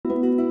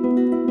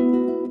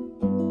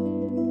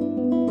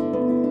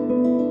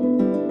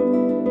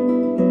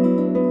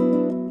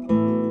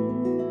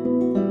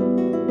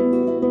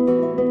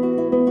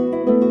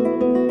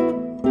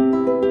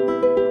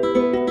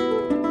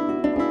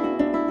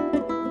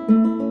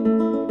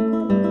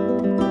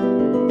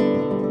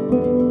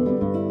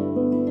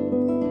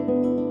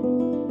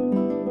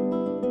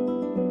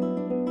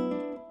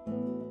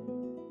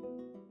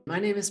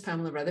name is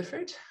Pamela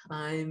Rutherford.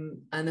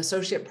 I'm an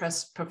associate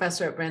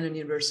professor at Brandon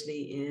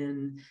University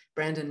in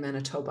Brandon,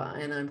 Manitoba,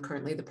 and I'm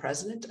currently the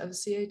president of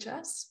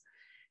CHS.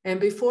 And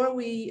before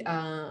we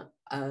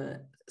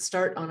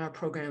start on our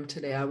program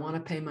today, I want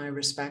to pay my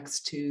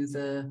respects to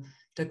the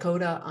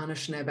Dakota,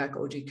 Anishinaabe,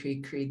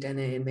 Oji-Cree, Cree,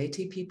 Dene, and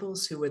Métis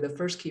peoples who were the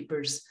first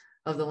keepers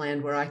of the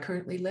land where I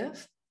currently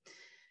live.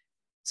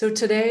 So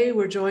today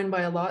we're joined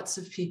by lots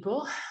of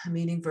people,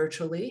 meeting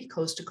virtually,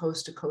 coast to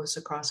coast to coast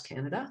across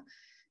Canada.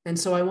 And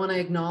so I want to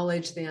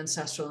acknowledge the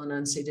ancestral and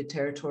unceded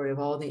territory of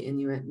all the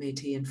Inuit,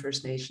 Métis, and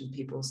First Nation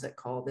peoples that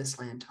call this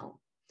land home.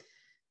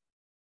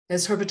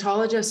 As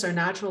herpetologists, our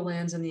natural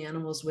lands and the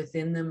animals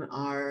within them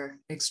are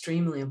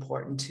extremely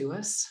important to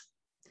us.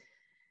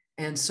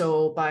 And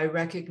so by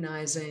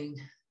recognizing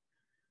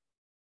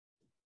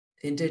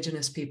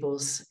Indigenous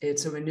peoples,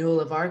 it's a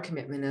renewal of our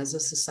commitment as a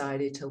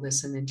society to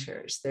listen and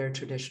cherish their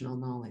traditional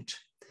knowledge.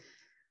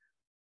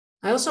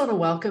 I also want to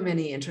welcome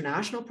any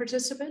international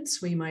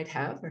participants we might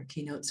have. Our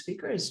keynote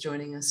speaker is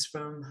joining us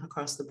from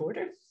across the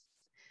border,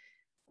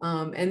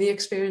 and the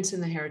experience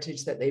and the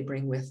heritage that they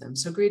bring with them.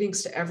 So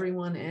greetings to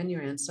everyone and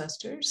your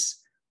ancestors.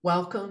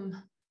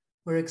 Welcome.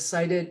 We're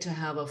excited to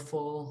have a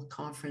full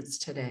conference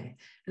today.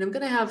 And I'm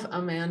going to have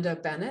Amanda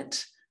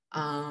Bennett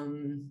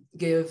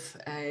give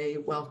a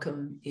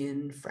welcome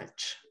in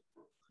French.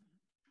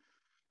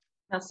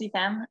 Merci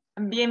Pam.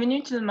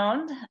 Bienvenue tout le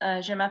monde.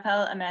 Je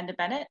m'appelle Amanda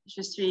Bennett.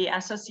 Je suis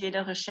associée de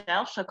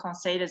recherche au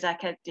Conseil des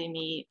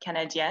académies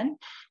canadiennes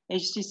et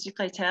je suis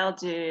secrétaire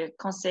du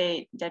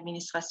Conseil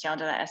d'administration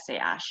de la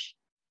SCH.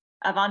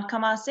 Avant de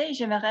commencer,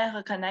 j'aimerais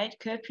reconnaître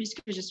que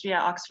puisque je suis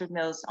à Oxford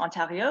Mills,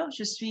 Ontario,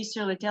 je suis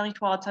sur le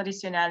territoire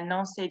traditionnel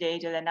non cédé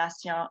de la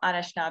nation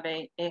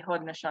Anishinaabe et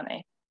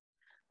Haudenosaunee.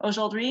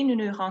 Aujourd'hui, nous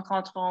nous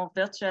rencontrons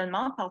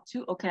virtuellement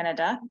partout au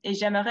Canada et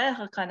j'aimerais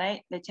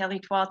reconnaître les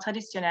territoires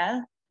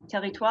traditionnels,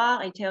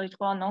 territoires et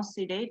territoires non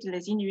cédés de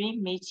les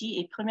Inuits, Métis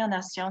et Premières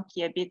Nations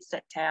qui habitent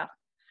cette terre.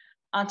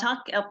 En tant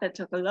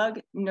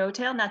qu'herpétologue, nos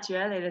terres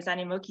naturelles et les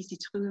animaux qui s'y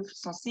trouvent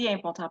sont si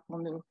importants pour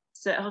nous.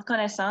 Cette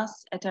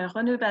reconnaissance est un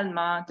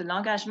renouvellement de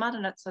l'engagement de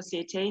notre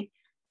société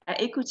à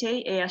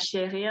écouter et à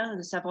chérir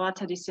le savoir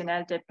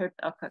traditionnel des peuples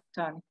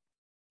autochtones.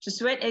 Je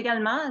souhaite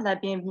également la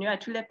bienvenue à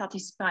tous les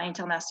participants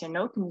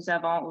internationaux que nous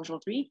avons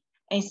aujourd'hui,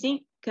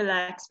 ainsi que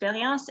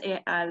l'expérience et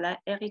à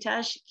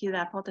l'héritage qu'ils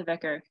apportent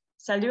avec eux.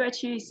 Salut à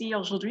tous ici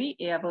aujourd'hui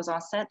et à vos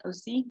ancêtres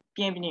aussi.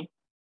 Bienvenue.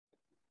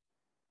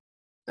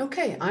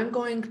 Okay, I'm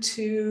going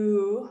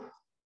to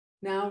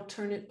now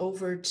turn it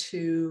over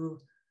to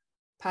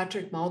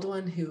Patrick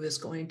Maldwin, who is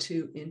going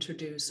to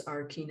introduce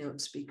our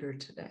keynote speaker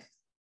today.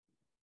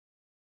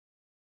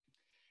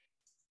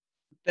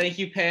 Thank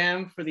you,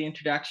 Pam, for the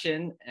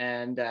introduction,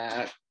 and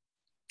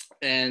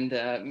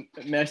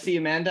merci,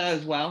 Amanda,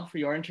 as well, for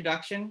your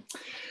introduction.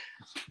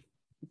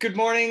 Good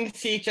morning,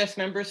 CHS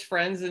members,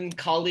 friends, and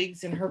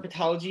colleagues in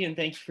herpetology, and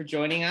thank you for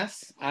joining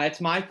us.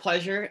 It's my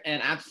pleasure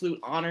and absolute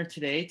honor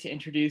today to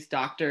introduce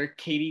Dr.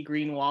 Katy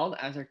Greenwald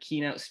as our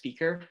keynote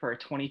speaker for our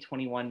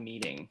 2021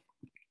 meeting.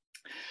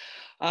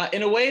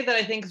 In a way that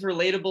I think is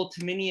relatable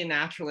to many a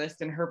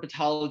naturalist and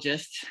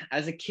herpetologist,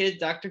 as a kid,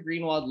 Dr.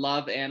 Greenwald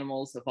loved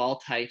animals of all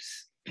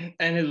types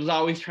and was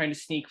always trying to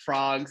sneak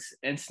frogs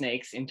and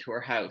snakes into her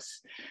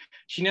house.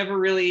 She never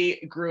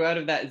really grew out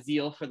of that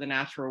zeal for the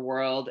natural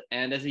world,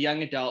 and as a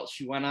young adult,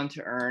 she went on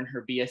to earn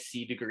her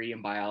BSc degree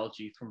in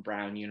biology from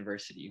Brown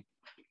University.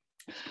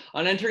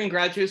 On entering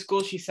graduate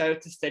school, she set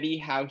out to study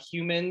how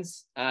human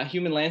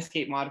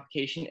landscape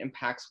modification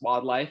impacts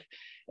wildlife,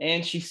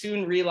 and she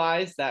soon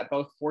realized that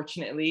both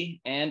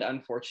fortunately and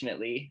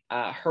unfortunately,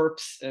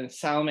 herps and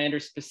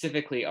salamanders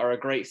specifically are a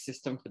great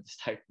system for this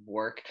type of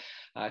work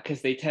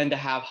because they tend to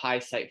have high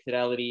site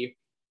fidelity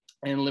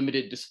and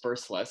limited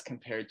dispersal as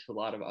compared to a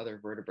lot of other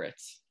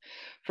vertebrates.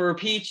 For her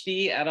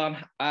PhD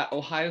at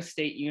Ohio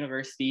State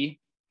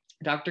University,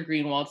 Dr.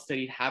 Greenwald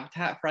studied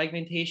habitat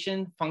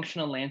fragmentation,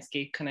 functional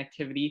landscape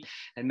connectivity,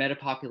 and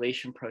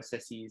metapopulation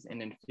processes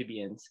in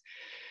amphibians.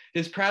 It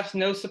is perhaps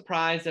no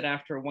surprise that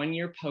after a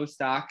one-year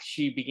postdoc,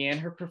 she began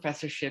her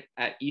professorship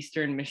at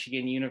Eastern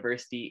Michigan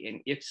University in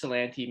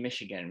Ypsilanti,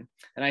 Michigan.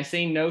 And I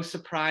say no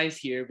surprise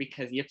here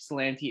because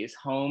Ypsilanti is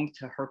home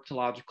to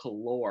herpetological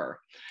lore.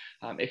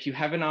 If you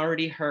haven't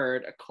already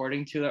heard,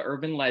 according to the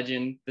urban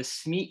legend, the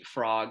smeat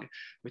frog,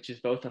 which is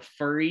both a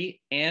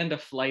furry and a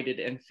flighted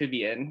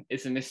amphibian,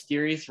 is a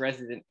mysterious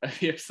resident of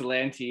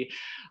Ypsilanti.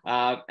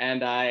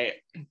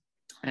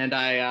 And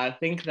I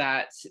think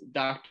that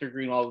Dr.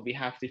 Greenwald will be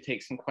happy to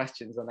take some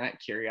questions on that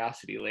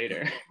curiosity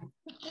later.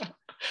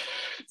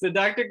 So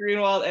Dr.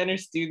 Greenwald and her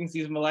students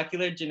use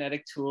molecular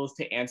genetic tools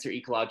to answer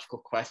ecological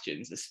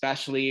questions,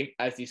 especially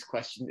as these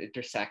questions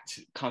intersect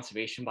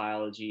conservation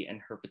biology and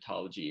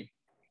herpetology.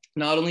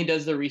 Not only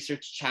does the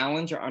research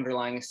challenge our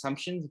underlying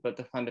assumptions about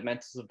the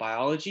fundamentals of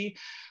biology,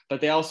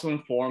 but they also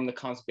inform the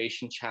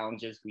conservation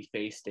challenges we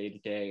face day to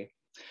day.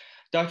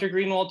 Dr.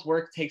 Greenwald's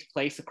work takes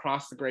place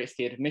across the great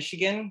state of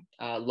Michigan,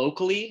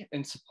 locally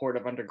in support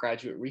of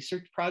undergraduate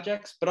research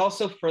projects, but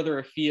also further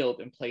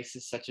afield in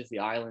places such as the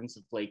islands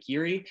of Lake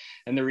Erie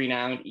and the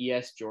renowned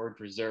E.S. George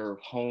Reserve,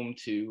 home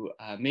to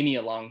many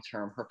a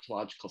long-term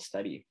herpetological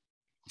study.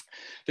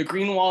 The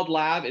Greenwald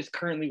Lab is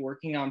currently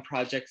working on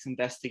projects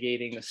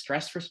investigating the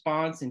stress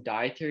response and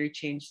dietary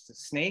changes of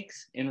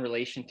snakes in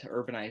relation to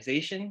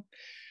urbanization,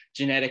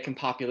 genetic and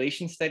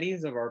population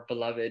studies of our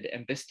beloved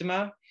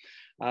Ambystoma,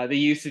 the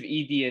use of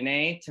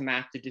eDNA to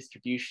map the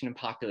distribution and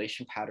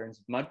population patterns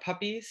of mud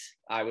puppies.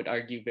 I would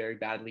argue very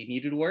badly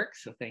needed work,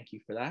 so thank you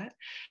for that.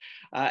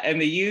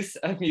 And the use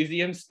of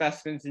museum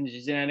specimens and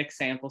genetic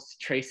samples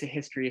to trace a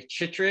history of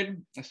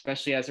chytrid,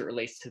 especially as it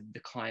relates to the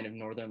decline of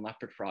northern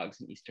leopard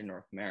frogs in eastern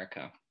North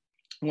America.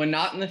 When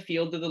not in the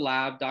field of the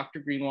lab,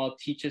 Dr. Greenwald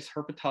teaches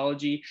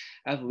herpetology,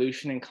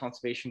 evolution, and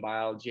conservation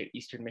biology at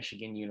Eastern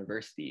Michigan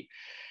University.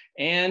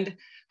 And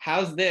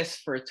how's this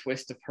for a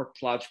twist of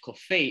herpetological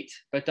fate?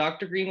 But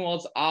Dr.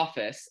 Greenwald's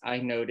office, I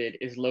noted,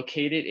 is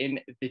located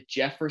in the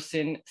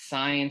Jefferson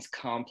Science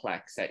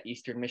Complex at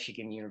Eastern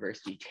Michigan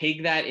University.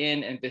 Take that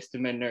in,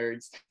 Ambystoma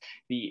nerds,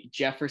 the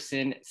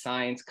Jefferson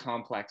Science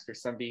Complex for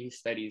somebody who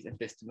studies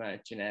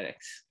Ambystoma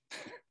genetics.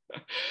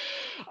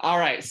 All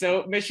right,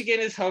 so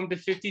Michigan is home to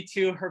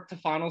 52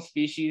 herpetofaunal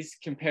species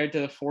compared to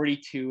the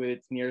 42 with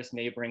its nearest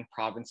neighboring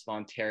province of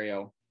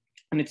Ontario.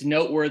 And it's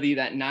noteworthy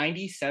that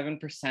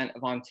 97%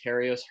 of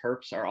Ontario's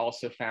herps are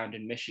also found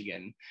in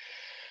Michigan.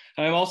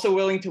 And I'm also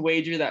willing to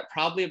wager that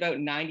probably about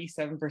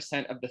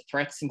 97% of the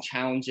threats and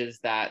challenges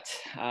that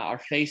are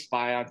faced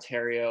by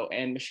Ontario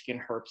and Michigan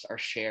herps are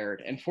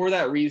shared. And for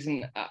that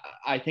reason,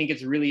 I think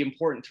it's really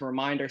important to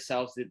remind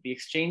ourselves that the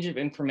exchange of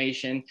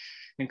information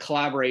and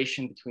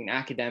collaboration between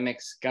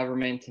academics,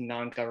 government and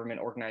non-government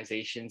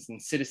organizations,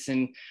 and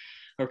citizen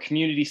or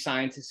community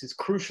scientists is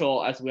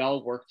crucial as we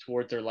all work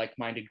towards our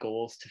like-minded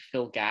goals to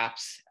fill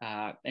gaps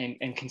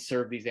and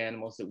conserve these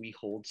animals that we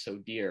hold so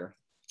dear.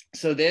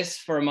 So this,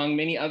 for among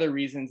many other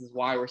reasons, is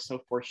why we're so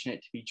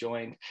fortunate to be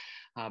joined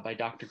by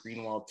Dr.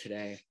 Greenwald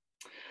today.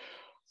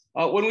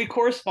 When we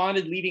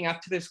corresponded leading up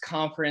to this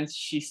conference,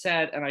 she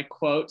said, and I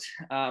quote,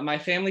 "My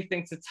family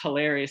thinks it's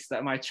hilarious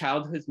that my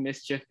childhood's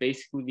mischief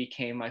basically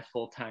became my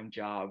full-time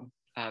job."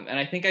 And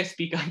I think I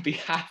speak on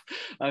behalf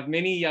of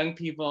many young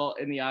people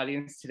in the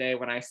audience today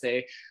when I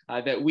say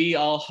that we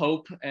all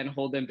hope and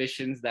hold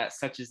ambitions that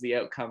such is the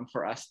outcome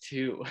for us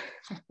too.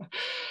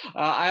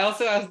 I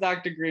also asked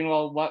Dr.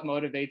 Greenwald what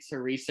motivates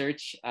her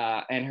research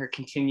and her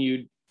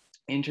continued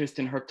interest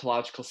in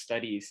herpetological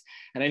studies.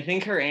 And I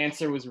think her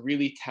answer was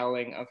really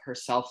telling of her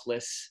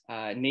selfless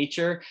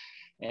nature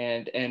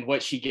and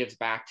what she gives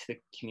back to the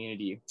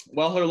community.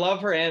 While her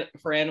love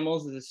for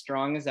animals is as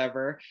strong as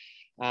ever,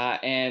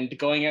 and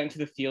going out into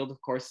the field, of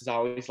course, is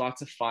always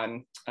lots of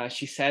fun.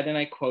 She said, and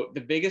I quote,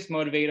 "The biggest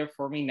motivator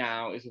for me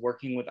now is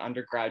working with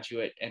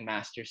undergraduate and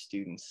master's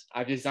students.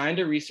 I've designed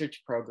a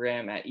research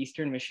program at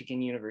Eastern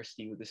Michigan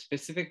University with a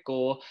specific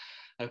goal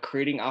of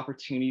creating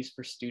opportunities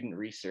for student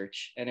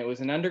research. And it was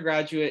an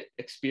undergraduate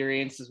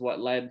experience is what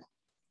led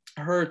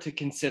her to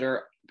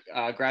consider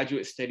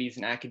graduate studies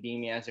in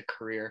academia as a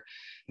career.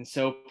 And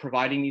so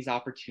providing these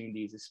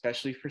opportunities,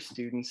 especially for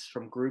students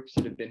from groups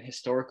that have been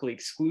historically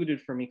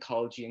excluded from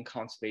ecology and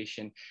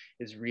conservation,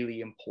 is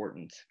really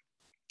important,"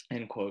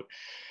 end quote.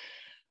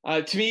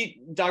 To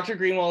me, Dr.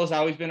 Greenwald has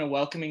always been a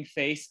welcoming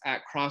face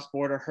at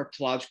cross-border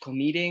herpetological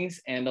meetings.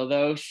 And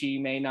although she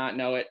may not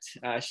know it,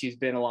 she's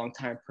been a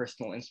longtime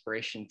personal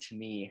inspiration to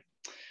me.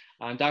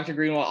 Dr.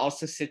 Greenwald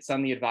also sits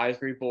on the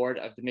advisory board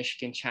of the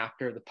Michigan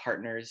chapter of the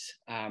Partners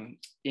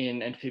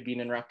in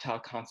Amphibian and Reptile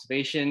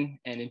Conservation,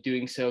 and in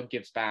doing so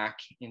gives back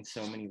in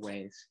so many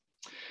ways.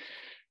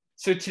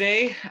 So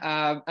today,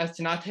 as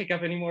to not take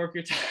up any more of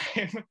your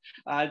time,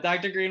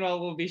 Dr. Greenwald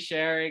will be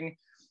sharing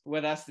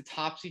with us the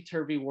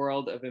topsy-turvy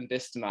world of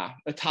Ambystoma,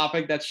 a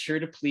topic that's sure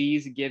to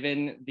please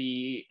given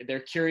their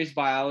curious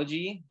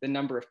biology, the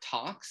number of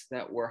talks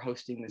that we're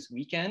hosting this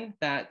weekend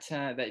that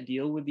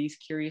deal with these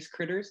curious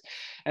critters,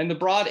 and the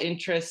broad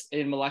interest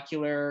in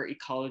molecular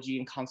ecology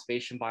and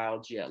conservation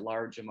biology at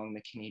large among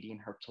the Canadian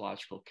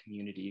herpetological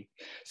community.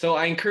 So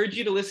I encourage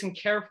you to listen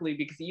carefully,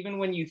 because even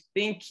when you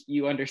think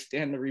you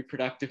understand the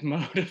reproductive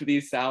mode of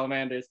these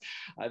salamanders,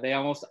 they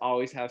almost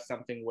always have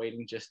something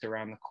waiting just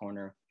around the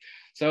corner.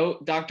 So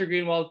Dr.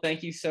 Greenwald,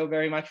 thank you so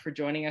very much for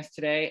joining us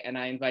today. And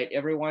I invite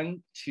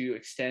everyone to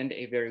extend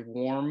a very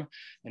warm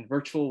and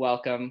virtual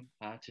welcome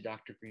to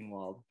Dr.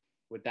 Greenwald.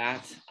 With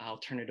that, I'll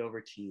turn it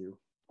over to you.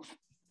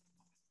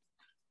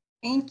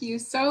 Thank you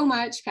so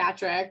much,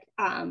 Patrick.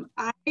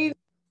 I would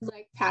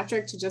like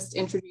Patrick to just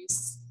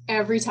introduce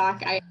every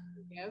talk I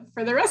give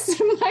for the rest of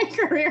my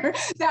career.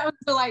 That was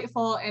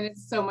delightful and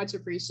it's so much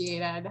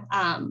appreciated.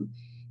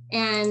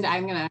 And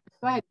I'm gonna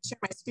go ahead and share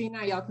my screen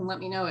now. Y'all can let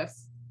me know if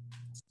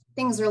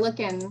things are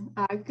looking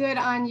good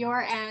on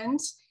your end.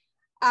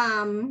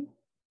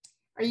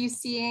 Are you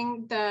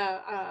seeing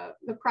the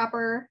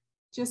proper,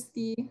 just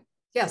the?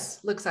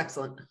 Yes, looks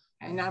excellent.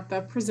 And not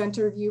the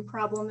presenter view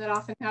problem that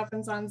often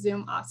happens on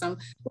Zoom. Awesome.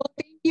 Well,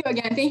 thank you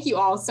again. Thank you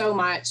all so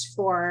much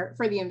for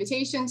the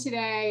invitation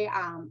today.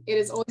 It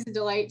is always a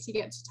delight to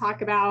get to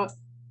talk about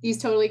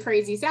these totally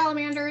crazy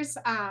salamanders.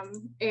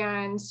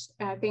 And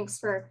thanks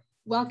for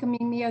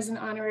welcoming me as an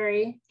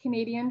honorary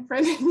Canadian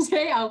for the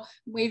day. I'm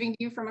waving to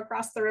you from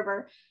across the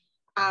river.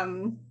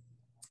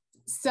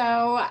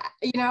 So,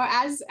 you know,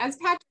 as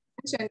Patrick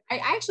mentioned, I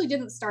actually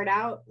didn't start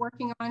out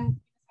working on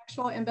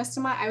sexual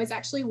ambystoma. I was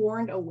actually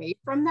warned away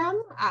from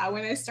them.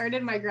 When I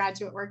started my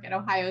graduate work at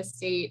Ohio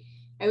State,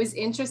 I was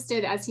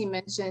interested, as he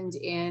mentioned,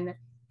 in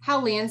how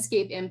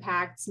landscape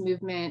impacts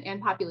movement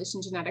and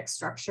population genetic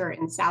structure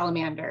in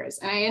salamanders.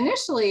 And I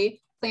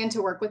initially planned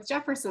to work with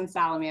Jefferson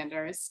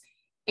salamanders.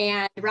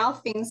 And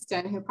Ralph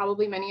Fingston, who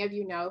probably many of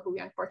you know, who we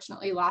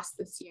unfortunately lost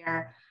this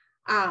year,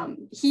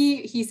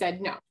 he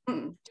said, no,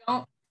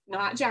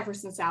 not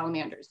Jefferson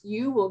salamanders.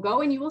 You will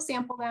go and you will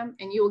sample them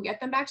and you will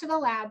get them back to the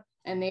lab,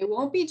 and they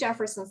won't be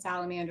Jefferson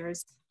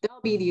salamanders.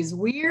 They'll be these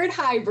weird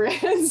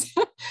hybrids.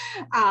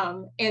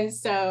 And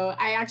so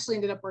I actually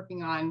ended up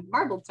working on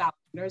marbled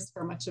salamanders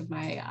for much of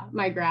my,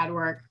 my grad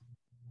work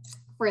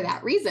for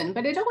that reason.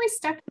 But it always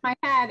stuck in my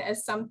head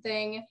as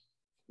something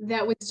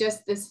that was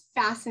just this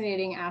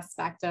fascinating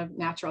aspect of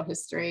natural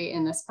history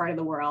in this part of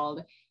the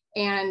world.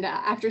 And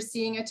after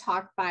seeing a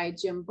talk by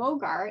Jim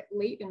Bogart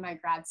late in my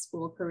grad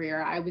school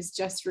career, I was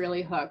just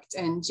really hooked.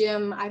 And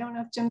Jim, I don't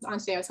know if Jim's on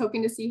today, I was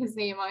hoping to see his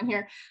name on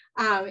here,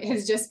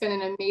 has just been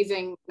an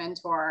amazing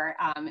mentor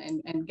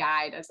and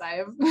guide as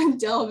I have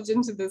delved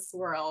into this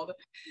world.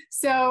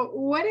 So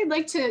what I'd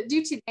like to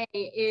do today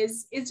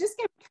is just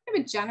give kind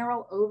of a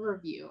general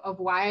overview of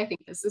why I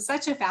think this is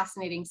such a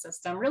fascinating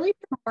system, really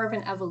from more of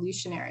an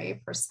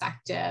evolutionary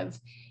perspective,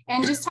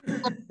 and just talk a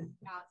little bit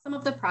about some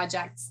of the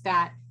projects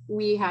that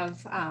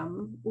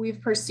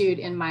we've pursued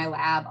in my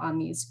lab on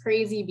these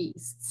crazy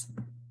beasts.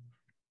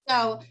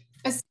 So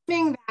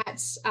assuming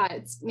that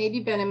it's maybe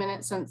been a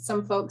minute since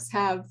some folks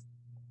have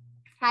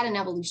had an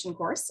evolution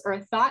course or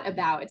thought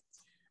about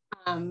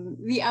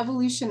the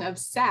evolution of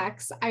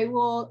sex, I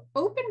will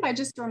open by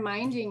just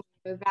reminding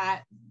you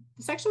that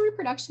sexual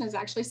reproduction is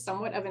actually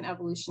somewhat of an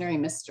evolutionary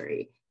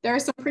mystery. There are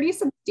some pretty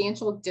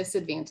substantial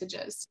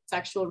disadvantages to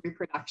sexual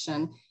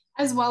reproduction,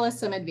 as well as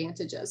some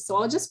advantages. So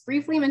I'll just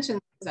briefly mention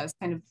those as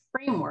kind of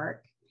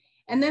framework.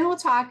 And then we'll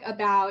talk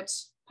about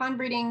pond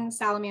breeding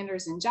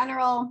salamanders in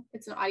general.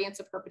 It's an audience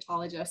of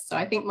herpetologists, so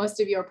I think most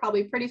of you are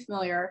probably pretty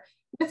familiar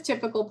with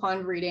typical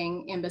pond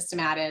breeding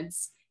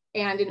ambystomatids,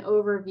 and an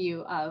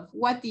overview of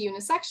what the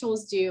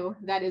unisexuals do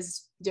that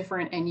is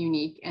different and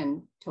unique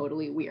and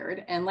totally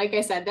weird. And like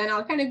I said, then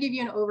I'll kind of give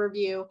you an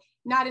overview,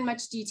 not in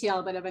much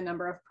detail, but of a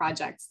number of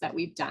projects that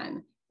we've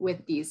done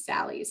with these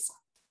sallies.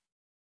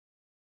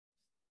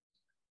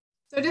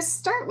 So to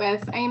start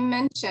with, I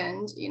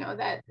mentioned, you know,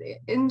 that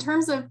in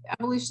terms of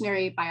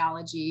evolutionary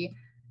biology,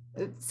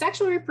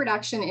 sexual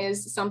reproduction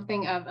is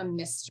something of a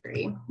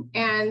mystery.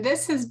 And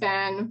this has been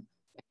an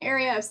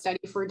area of study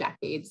for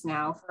decades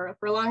now,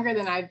 for longer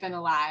than I've been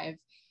alive,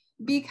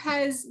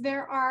 because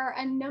there are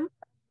a number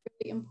of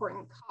really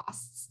important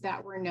costs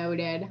that were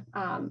noted,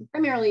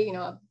 primarily, you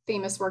know, a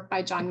famous work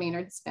by John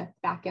Maynard Smith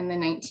back in the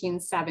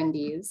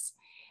 1970s.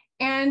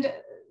 And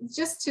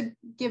just to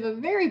give a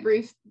very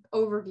brief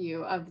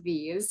overview of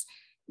these,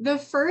 the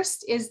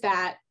first is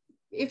that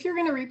if you're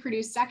going to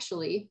reproduce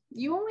sexually,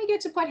 you only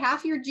get to put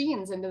half your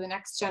genes into the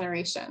next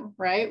generation,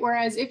 right?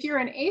 Whereas if you're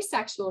an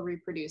asexual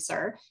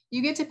reproducer,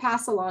 you get to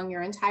pass along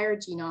your entire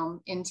genome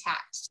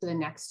intact to the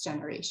next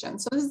generation.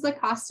 So this is the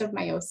cost of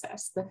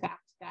meiosis, the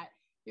fact that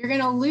you're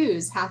going to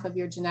lose half of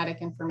your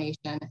genetic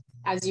information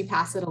as you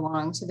pass it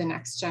along to the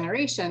next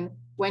generation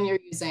when you're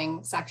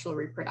using sexual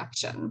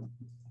reproduction.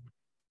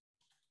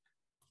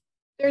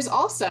 There's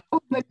also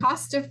the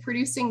cost of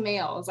producing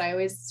males. I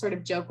always sort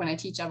of joke when I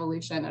teach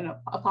evolution and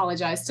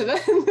apologize to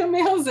the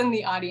males in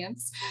the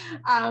audience.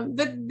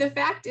 The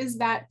fact is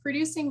that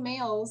producing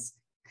males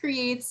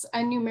creates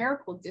a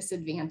numerical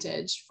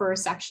disadvantage for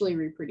sexually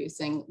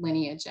reproducing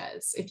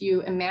lineages. If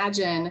you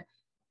imagine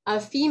a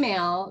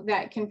female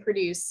that can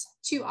produce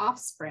 2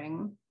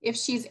 offspring, if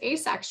she's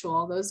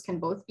asexual, those can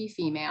both be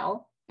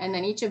female. And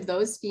then each of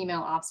those female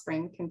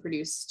offspring can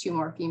produce 2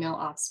 more female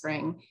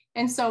offspring,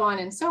 and so on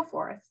and so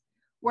forth.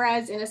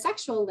 Whereas in a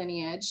sexual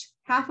lineage,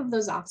 half of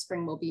those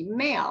offspring will be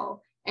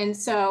male. And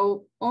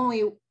so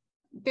only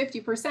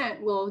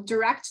 50% will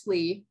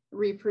directly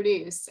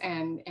reproduce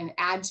and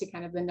add to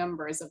kind of the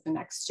numbers of the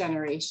next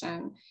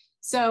generation.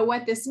 So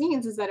what this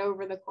means is that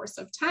over the course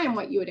of time,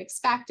 what you would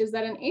expect is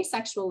that an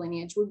asexual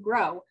lineage would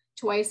grow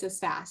twice as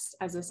fast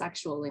as a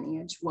sexual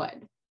lineage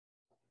would.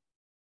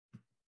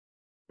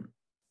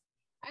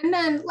 And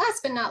then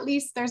last but not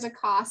least, there's a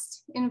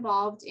cost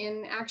involved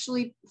in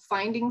actually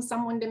finding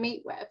someone to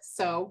mate with.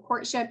 So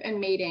courtship and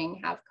mating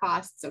have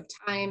costs of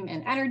time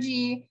and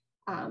energy,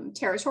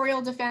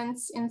 territorial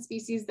defense in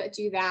species that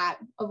do that,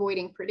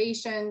 avoiding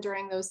predation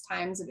during those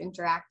times of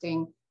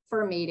interacting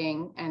for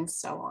mating, and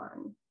so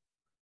on.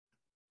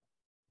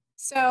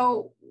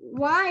 So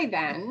why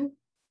then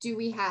do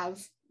we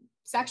have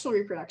sexual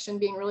reproduction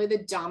being really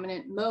the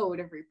dominant mode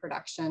of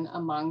reproduction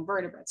among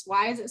vertebrates.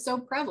 Why is it so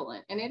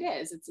prevalent? And it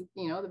is. It's,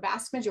 the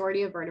vast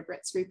majority of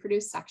vertebrates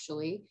reproduce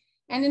sexually.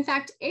 And in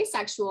fact,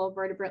 asexual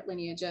vertebrate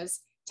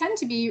lineages tend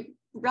to be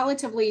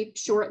relatively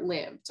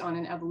short-lived on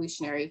an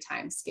evolutionary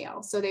time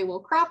scale. So they will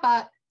crop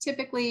up,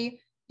 typically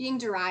being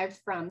derived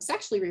from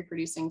sexually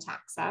reproducing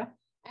taxa,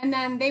 and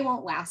then they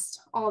won't last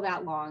all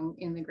that long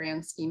in the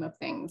grand scheme of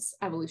things,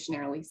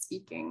 evolutionarily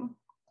speaking.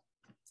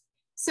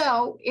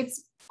 So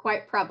it's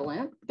quite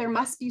prevalent. There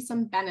must be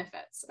some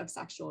benefits of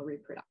sexual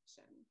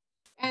reproduction.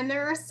 And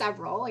there are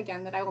several,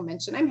 again, that I will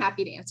mention. I'm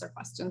happy to answer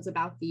questions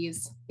about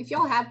these. If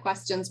y'all have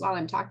questions while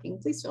I'm talking,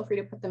 please feel free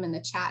to put them in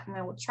the chat, and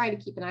I will try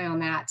to keep an eye on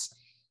that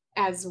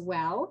as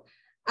well.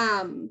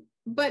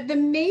 But the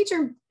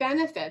major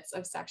benefits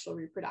of sexual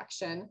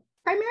reproduction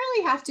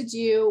primarily have to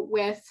do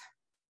with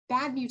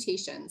bad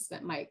mutations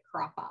that might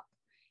crop up.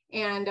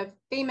 And a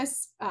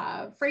famous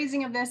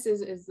phrasing of this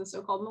is the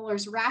so-called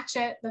Muller's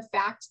ratchet, the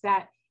fact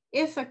that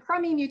if a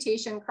crummy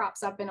mutation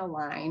crops up in a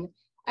line,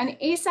 an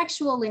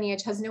asexual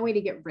lineage has no way to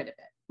get rid of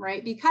it,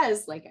 right?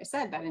 Because, like I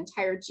said, that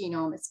entire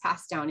genome is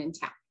passed down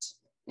intact.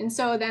 And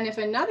so then if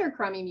another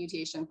crummy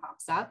mutation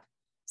pops up,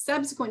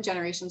 subsequent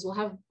generations will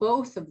have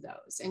both of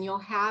those, and you'll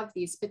have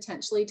these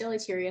potentially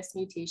deleterious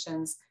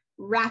mutations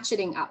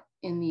ratcheting up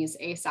in these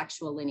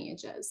asexual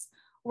lineages.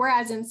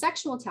 Whereas in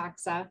sexual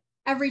taxa,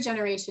 every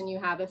generation you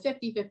have a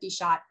 50-50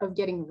 shot of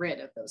getting rid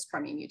of those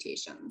crummy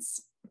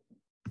mutations.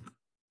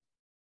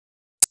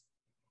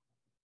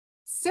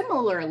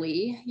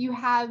 Similarly, you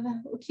have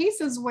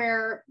cases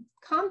where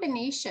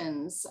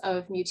combinations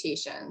of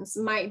mutations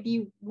might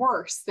be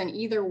worse than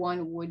either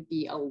one would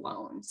be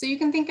alone. So you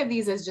can think of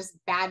these as just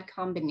bad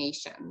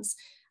combinations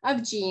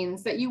of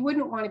genes that you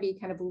wouldn't want to be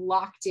kind of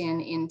locked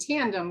in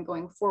tandem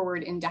going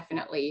forward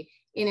indefinitely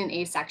in an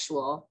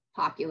asexual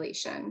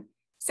population.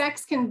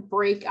 Sex can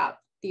break up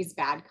these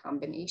bad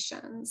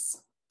combinations.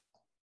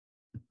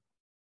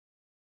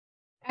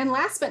 And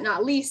last but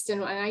not least,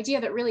 and an idea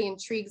that really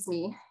intrigues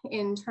me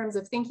in terms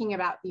of thinking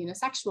about the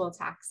unisexual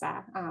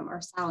taxa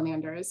or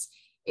salamanders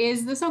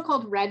is the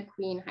so-called Red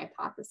Queen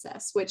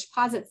hypothesis, which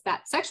posits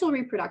that sexual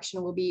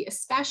reproduction will be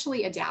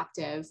especially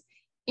adaptive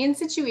in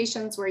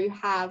situations where you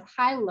have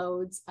high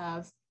loads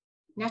of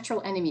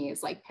natural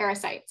enemies like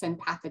parasites and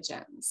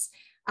pathogens.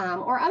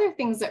 Or other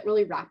things that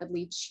really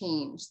rapidly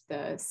change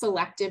the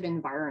selective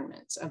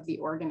environment of the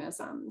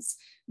organisms.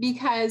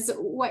 Because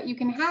what you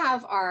can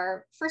have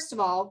are, first of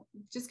all,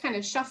 just kind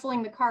of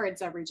shuffling the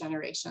cards every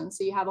generation.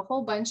 So you have a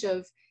whole bunch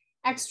of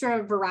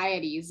extra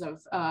varieties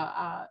of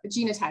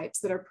genotypes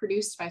that are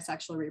produced by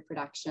sexual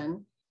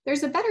reproduction.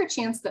 There's a better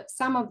chance that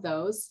some of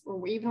those,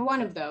 or even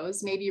one of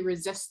those, may be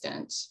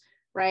resistant,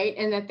 right?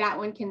 And that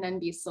one can then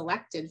be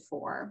selected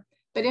for.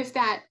 But if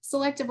that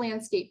selective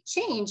landscape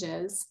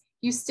changes,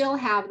 you still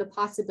have the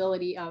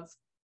possibility of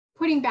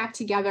putting back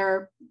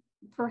together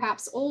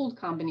perhaps old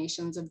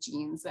combinations of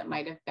genes that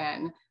might have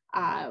been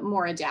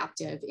more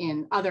adaptive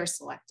in other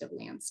selective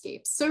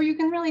landscapes. So you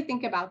can really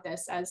think about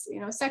this as,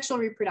 sexual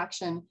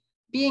reproduction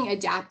being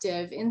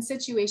adaptive in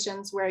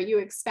situations where you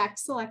expect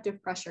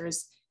selective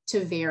pressures to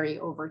vary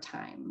over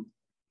time.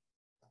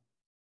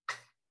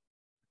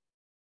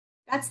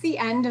 That's the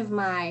end of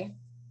my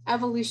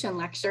evolution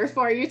lecture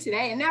for you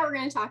today. And now we're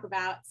going to talk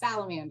about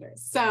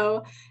salamanders.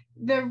 So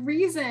the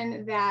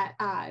reason that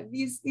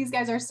these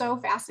guys are so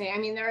fascinating, I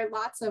mean, there are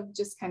lots of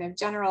just kind of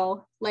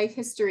general life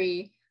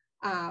history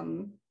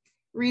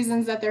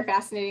reasons that they're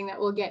fascinating that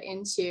we'll get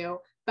into.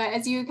 But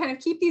as you kind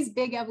of keep these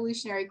big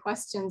evolutionary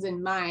questions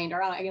in mind,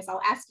 or I guess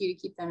I'll ask you to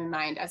keep them in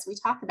mind as we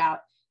talk about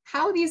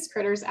how these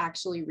critters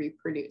actually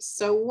reproduce.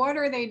 So what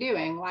are they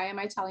doing? Why am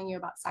I telling you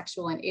about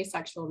sexual and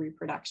asexual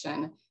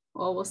reproduction?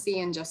 Well, we'll see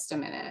in just a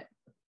minute.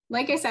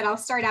 Like I said, I'll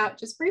start out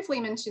just briefly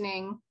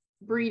mentioning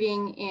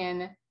breeding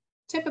in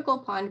typical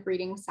pond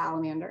breeding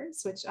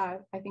salamanders, which I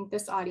think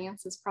this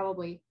audience is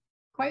probably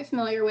quite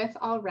familiar with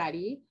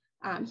already.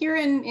 Here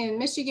in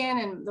Michigan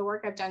and the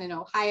work I've done in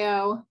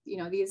Ohio,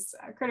 these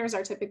critters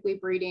are typically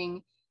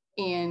breeding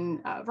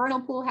in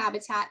vernal pool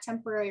habitat,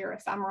 temporary or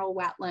ephemeral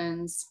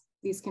wetlands.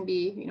 These can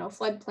be,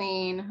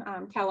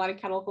 floodplain, a lot of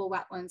kettle hole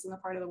wetlands in the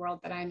part of the world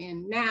that I'm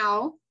in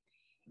now.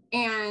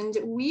 And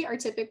we are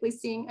typically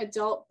seeing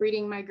adult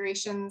breeding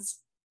migrations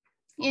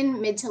in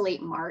mid to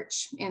late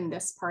March in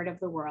this part of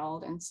the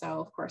world. And so,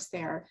 of course,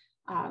 they're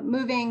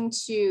moving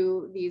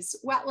to these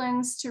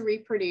wetlands to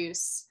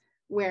reproduce,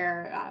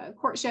 where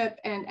courtship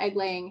and egg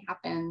laying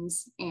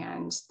happens,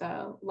 and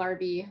the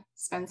larvae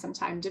spend some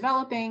time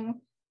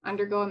developing,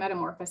 undergo a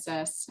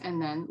metamorphosis,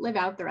 and then live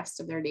out the rest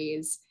of their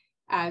days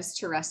as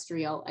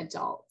terrestrial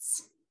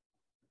adults.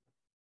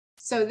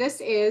 So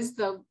this is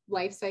the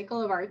life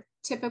cycle of our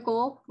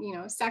typical,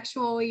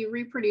 sexually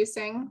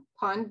reproducing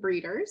pond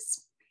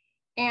breeders.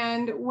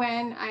 And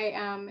when I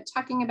am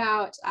talking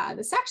about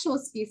the sexual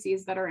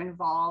species that are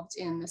involved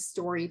in the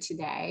story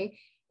today,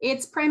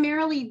 it's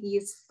primarily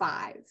these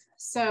 5.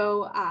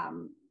 So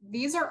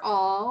these are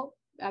all,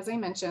 as I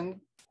mentioned,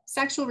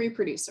 sexual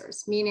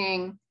reproducers,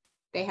 meaning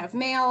they have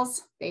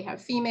males, they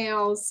have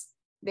females,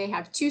 They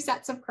have 2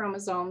 sets of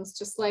chromosomes,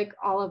 just like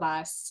all of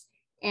us.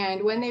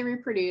 And when they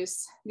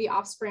reproduce, the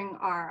offspring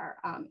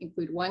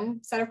include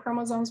 1 set of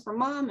chromosomes from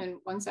mom and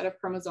 1 set of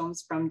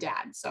chromosomes from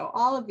dad. So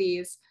all of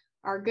these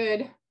are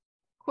good,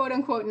 quote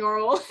unquote,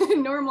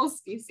 normal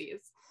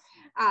species.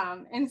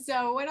 And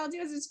so what I'll do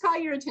is just call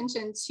your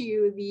attention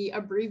to the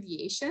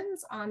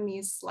abbreviations on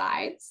these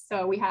slides.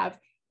 So we have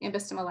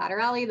Ambystoma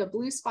laterale, the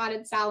blue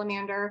spotted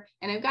salamander,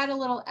 and I've got a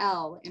little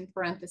L in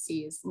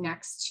parentheses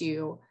next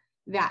to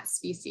that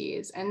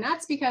species. And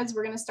that's because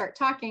we're going to start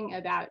talking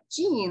about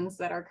genes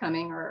that are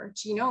coming, or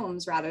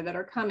genomes rather, that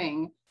are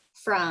coming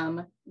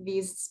from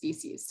these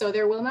species. So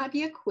there will not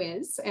be a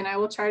quiz, and I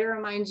will try to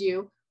remind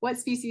you what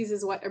species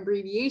is what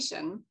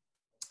abbreviation,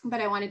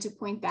 but I wanted to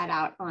point that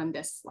out on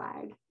this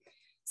slide.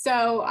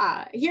 So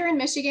here in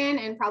Michigan,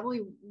 and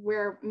probably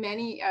where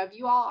many of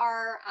you all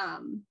are,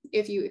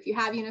 if you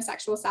have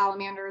unisexual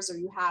salamanders or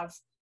you have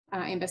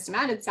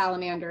ambystomatid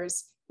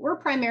salamanders, we're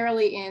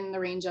primarily in the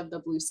range of the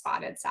blue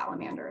spotted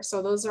salamander.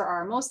 So those are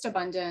our most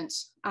abundant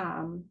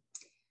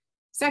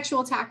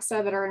sexual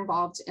taxa that are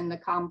involved in the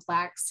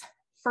complex.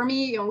 For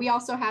me, we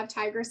also have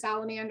tiger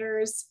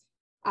salamanders.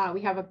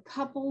 We have a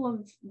couple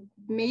of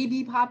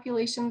maybe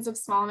populations of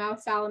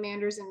smallmouth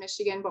salamanders in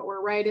Michigan, but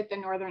we're right at the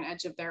northern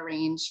edge of their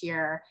range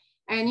here.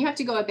 And you have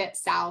to go a bit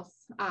south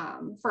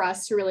for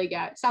us to really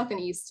get south and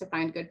east to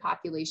find good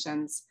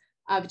populations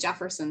of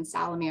Jefferson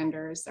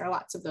salamanders. There are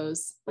lots of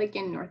those, like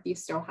in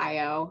Northeast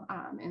Ohio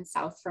and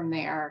south from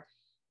there.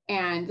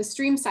 And the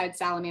streamside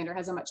salamander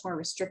has a much more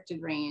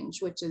restricted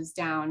range, which is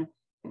down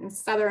in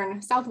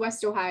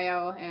southwest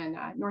Ohio and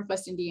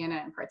northwest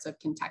Indiana and parts of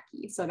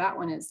Kentucky. So that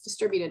one is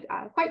distributed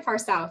quite far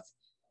south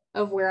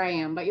of where I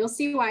am, but you'll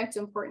see why it's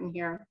important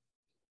here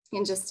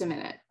in just a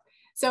minute.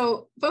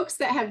 So folks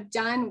that have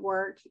done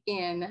work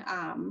in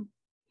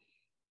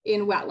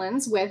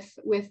wetlands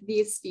with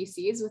these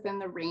species within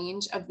the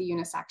range of the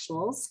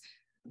unisexuals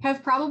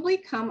have probably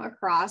come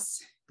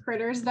across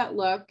critters that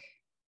look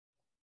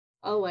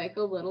like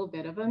a little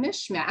bit of a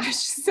mishmash.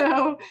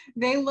 So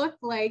they look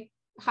like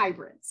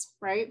hybrids,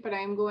 right? But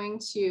I'm going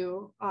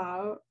to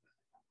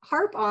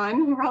harp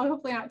on,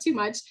 hopefully not too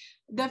much,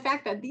 the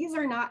fact that these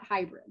are not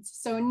hybrids.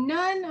 So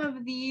none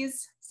of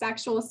these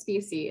sexual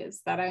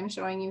species that I'm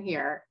showing you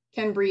here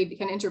can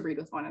interbreed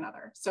with one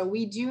another. So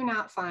we do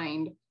not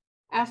find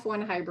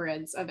F1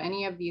 hybrids of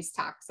any of these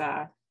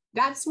taxa.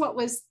 That's what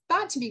was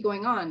thought to be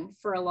going on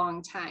for a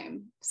long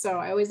time. So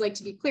I always like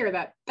to be clear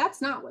that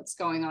that's not what's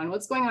going on.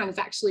 What's going on is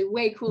actually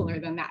way cooler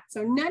than that.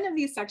 So none of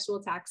these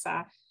sexual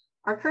taxa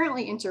are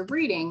currently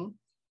interbreeding,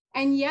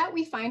 and yet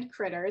we find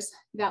critters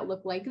that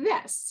look like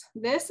this.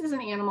 This is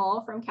an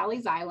animal from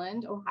Kelly's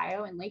Island,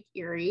 Ohio, and Lake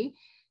Erie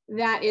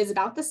that is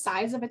about the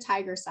size of a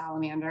tiger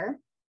salamander,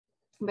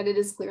 but it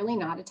is clearly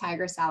not a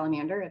tiger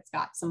salamander. It's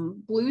got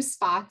some blue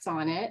spots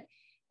on it.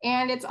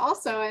 And it's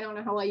also, I don't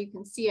know how well you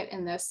can see it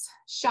in this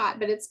shot,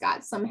 but it's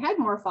got some head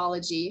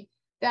morphology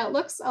that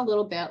looks a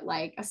little bit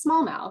like a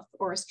smallmouth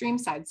or a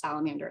streamside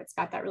salamander. It's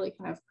got that really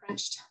kind of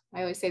crunched,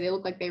 I always say they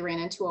look like they ran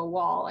into a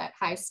wall at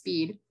high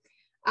speed.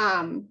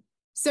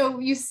 So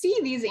you see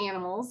these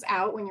animals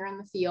out when you're in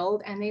the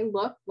field and they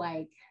look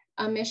like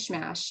a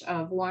mishmash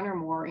of one or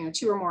more,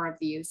 2 or more of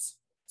these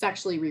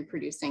sexually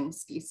reproducing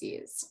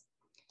species.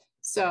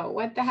 So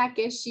what the heck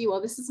is she?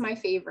 Well, this is my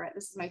favorite.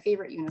 This is my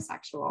favorite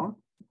unisexual,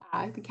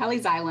 the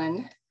Kelly's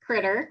Island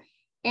critter.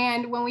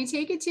 And when we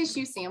take a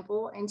tissue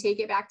sample and take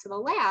it back to the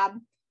lab,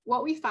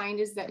 what we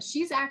find is that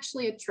she's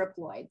actually a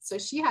triploid. So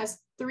she has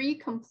 3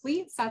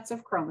 complete sets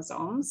of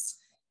chromosomes.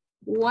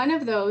 One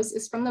of those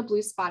is from the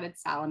blue spotted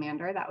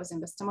salamander. That was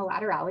Ambystoma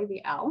laterale,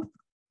 the L.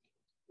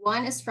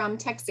 One is from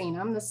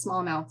Texanum, the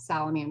smallmouth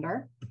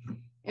salamander.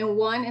 And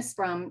one is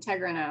from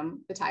Tigrinum,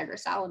 the tiger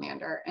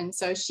salamander. And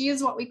so she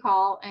is what we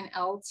call an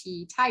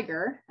LT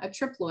tiger, a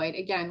triploid,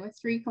 again, with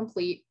 3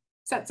 complete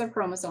sets of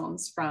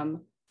chromosomes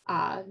from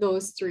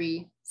those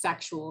 3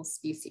 sexual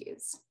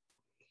species.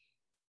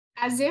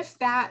 As if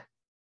that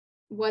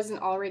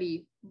wasn't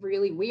already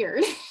really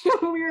weird,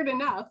 weird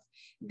enough,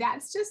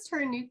 that's just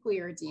her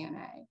nuclear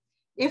DNA.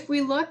 If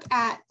we look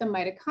at the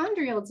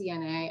mitochondrial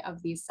DNA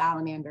of these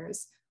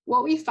salamanders,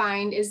 what we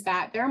find is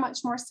that they're much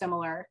more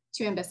similar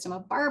to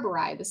Ambystoma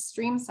barbari, the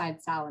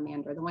streamside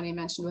salamander, the one I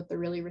mentioned with the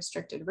really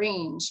restricted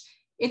range.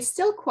 It's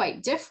still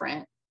quite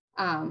different,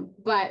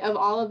 but of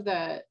all of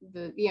the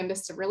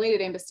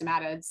related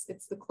ambystomatids,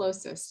 it's the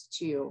closest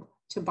to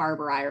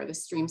barbari or the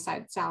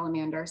streamside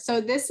salamander.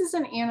 So this is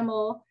an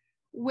animal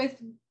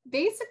with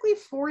basically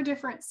 4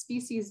 different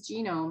species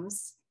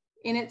genomes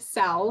in its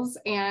cells,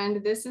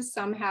 and this is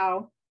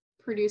somehow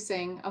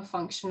producing a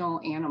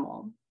functional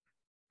animal.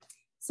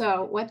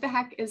 So what the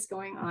heck is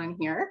going on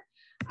here?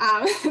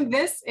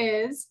 This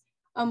is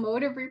a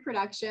mode of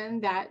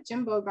reproduction that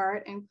Jim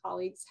Bogart and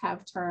colleagues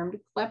have termed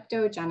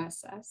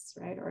kleptogenesis,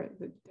 right? Or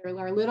there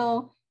are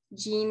little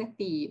gene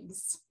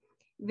thieves.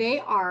 They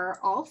are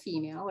all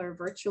female or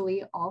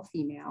virtually all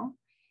female.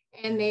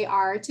 and they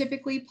are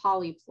typically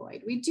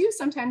polyploid. We do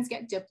sometimes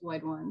get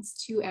diploid ones,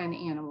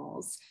 2N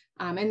animals,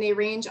 and they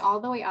range all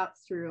the way up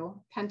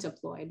through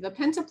pentaploid. The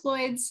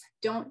pentaploids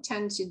don't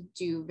tend to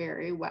do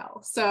very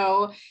well.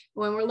 So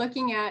when we're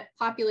looking at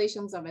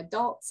populations of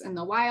adults in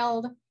the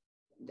wild,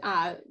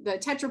 the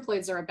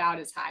tetraploids are about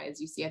as high as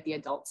you see at the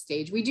adult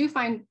stage. We do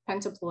find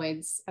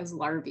pentaploids as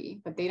larvae,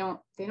 but they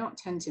don't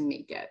tend to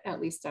make it, at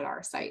least at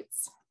our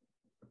sites.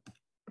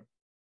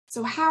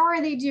 So how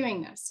are they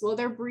doing this? Well,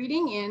 they're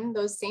breeding in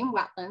those same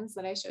wetlands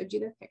that I showed you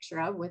the picture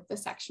of with the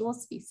sexual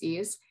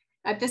species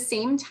at the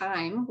same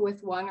time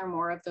with one or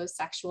more of those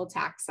sexual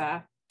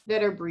taxa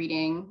that are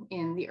breeding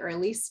in the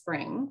early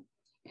spring.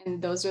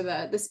 And those are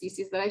the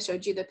species that I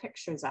showed you the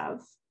pictures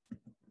of.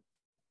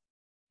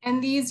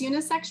 And these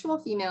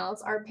unisexual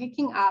females are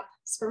picking up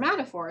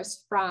spermatophores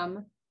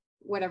from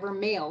whatever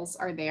males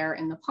are there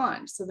in the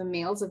pond. So the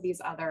males of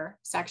these other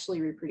sexually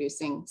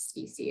reproducing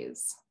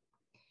species.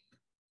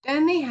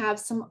 Then they have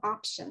some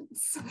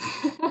options.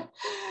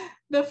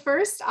 The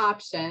first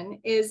option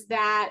is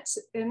that,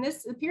 and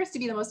this appears to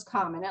be the most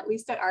common, at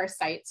least at our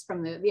sites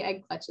from the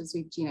egg clutches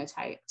we've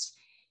genotyped,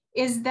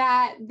 is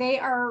that they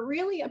are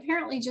really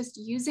apparently just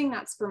using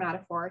that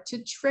spermatophore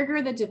to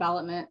trigger the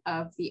development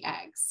of the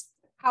eggs.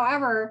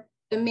 However,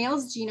 the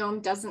male's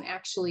genome doesn't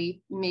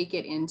actually make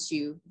it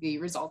into the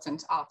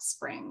resultant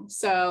offspring.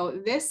 So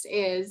this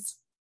is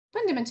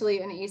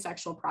fundamentally an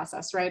asexual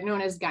process, right, known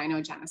as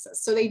gynogenesis.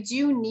 So they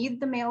do need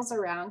the males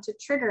around to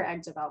trigger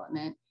egg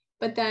development,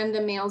 but then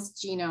the male's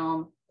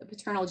genome, the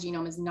paternal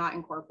genome, is not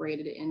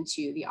incorporated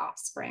into the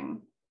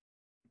offspring.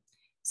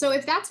 So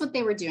if that's what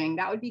they were doing,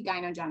 that would be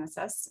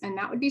gynogenesis, and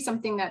that would be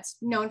something that's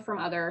known from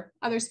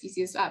other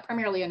species,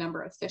 primarily a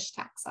number of fish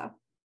taxa.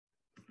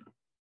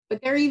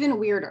 But they're even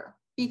weirder,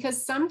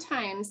 because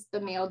sometimes the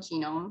male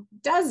genome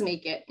does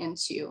make it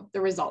into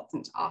the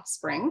resultant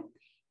offspring.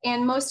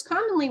 And most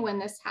commonly when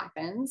this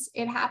happens,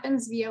 it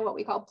happens via what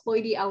we call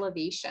ploidy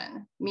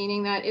elevation,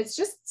 meaning that it's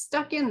just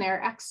stuck in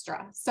there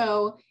extra.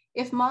 So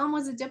if mom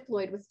was a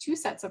diploid with 2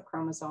 sets of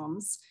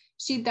chromosomes,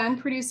 she'd then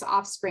produce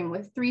offspring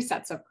with 3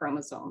 sets of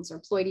chromosomes, or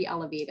ploidy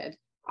elevated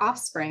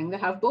offspring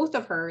that have both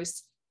of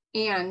hers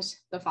and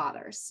the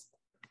father's.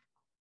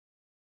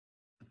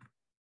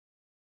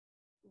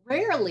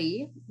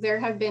 Rarely, there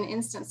have been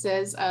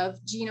instances of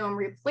genome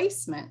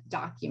replacement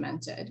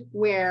documented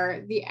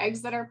where the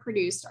eggs that are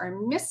produced are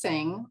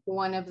missing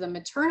one of the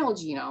maternal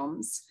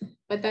genomes,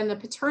 but then the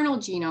paternal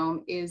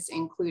genome is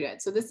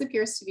included. So this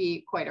appears to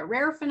be quite a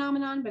rare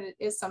phenomenon, but it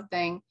is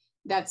something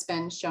that's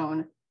been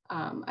shown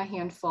a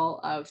handful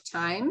of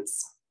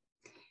times.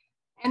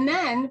 And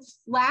then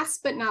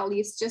last but not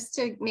least, just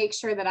to make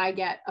sure that I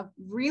get a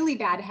really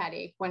bad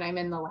headache when I'm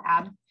in the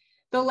lab,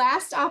 the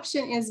last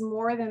option is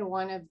more than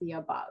one of the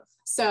above.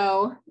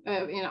 So,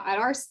 at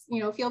our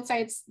field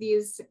sites,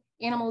 these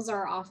animals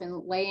are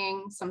often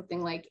laying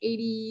something like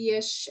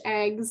 80-ish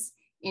eggs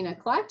in a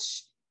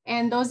clutch,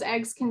 and those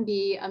eggs can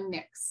be a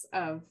mix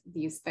of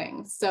these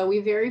things. So we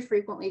very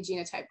frequently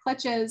genotype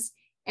clutches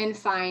and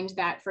find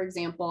that, for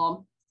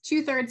example,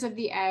 2/3 of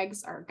the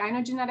eggs are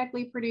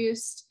gynogenetically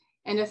produced,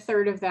 and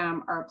 1/3 of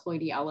them are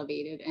ploidy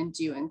elevated and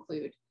do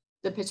include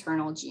the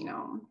paternal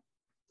genome.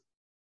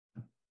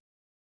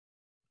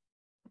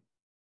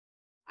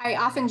 I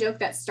often joke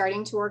that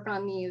starting to work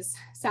on these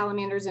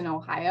salamanders in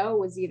Ohio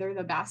was either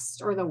the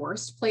best or the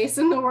worst place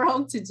in the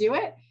world to do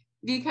it,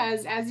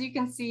 because as you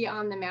can see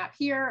on the map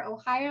here,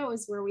 Ohio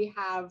is where we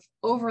have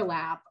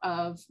overlap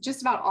of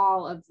just about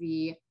all of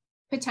the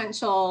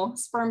potential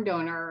sperm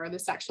donor or the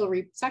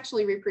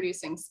sexually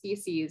reproducing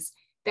species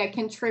that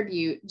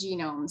contribute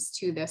genomes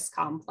to this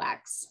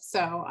complex.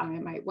 So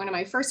one of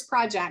my first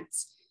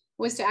projects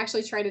was to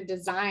actually try to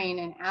design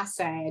an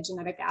assay, a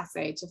genetic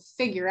assay, to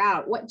figure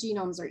out what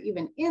genomes are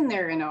even in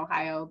there in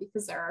Ohio,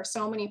 because there are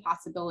so many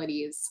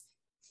possibilities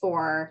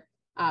for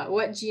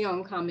what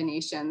genome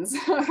combinations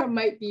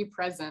might be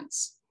present.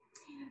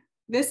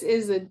 This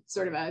is a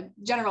sort of a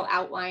general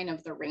outline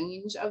of the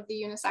range of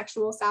the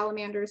unisexual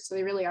salamanders. So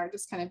they really are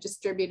just kind of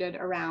distributed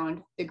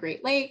around the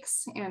Great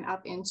Lakes and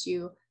up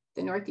into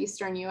the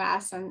northeastern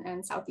US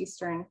and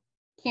southeastern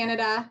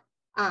Canada.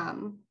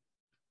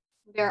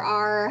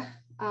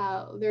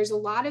 There's a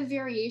lot of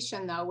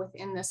variation though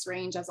within this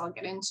range, as I'll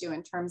get into,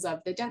 in terms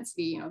of the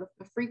density,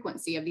 the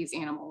frequency of these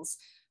animals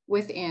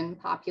within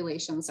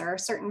populations. There are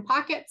certain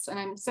pockets, and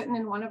I'm sitting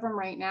in one of them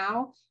right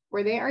now,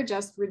 where they are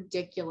just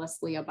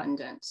ridiculously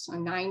abundant. So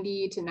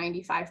 90 to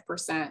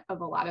 95%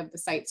 of a lot of the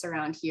sites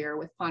around here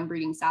with pond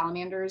breeding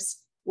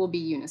salamanders will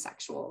be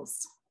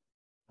unisexuals.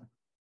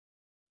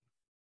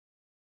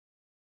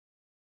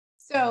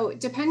 So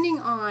depending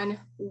on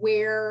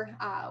where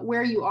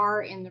you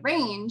are in the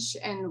range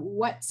and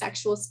what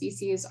sexual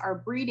species are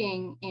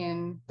breeding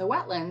in the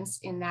wetlands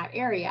in that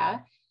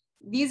area,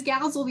 these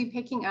gals will be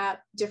picking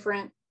up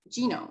different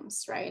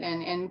genomes, right?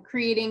 And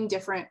creating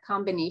different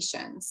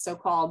combinations,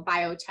 so-called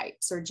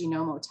biotypes or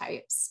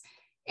genomotypes.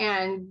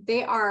 And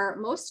they are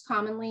most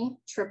commonly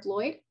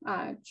triploid.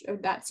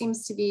 That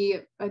seems to be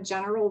a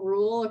general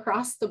rule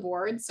across the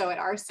board. So at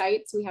our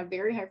sites, we have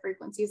very high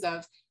frequencies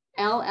of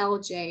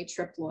LLJ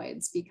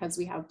triploids, because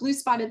we have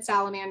blue-spotted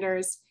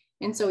salamanders.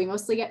 And so we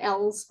mostly get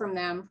L's from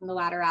them, from the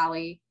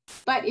laterale.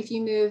 But if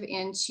you move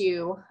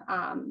into,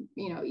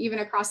 even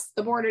across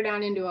the border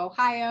down into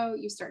Ohio,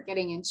 you start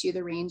getting into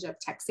the range of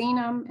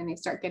Texanum, and they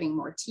start getting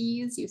more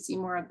T's. You see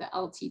more of the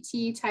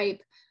LTT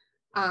type.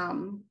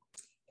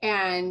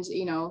 And,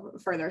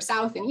 further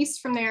south and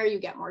east from there, you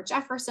get more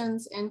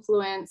Jefferson's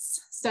influence.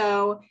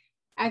 So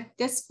at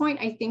this point,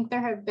 I think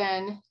there have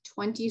been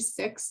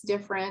 26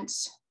 different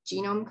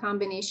genome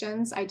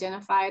combinations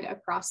identified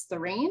across the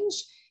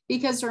range,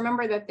 because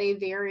remember that they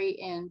vary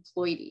in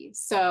ploidy.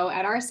 So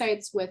at our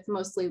sites with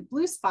mostly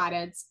blue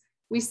spotteds,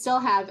 we still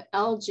have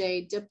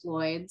LJ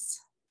diploids,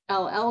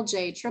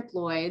 LLJ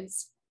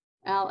triploids,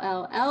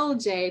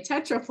 LLLJ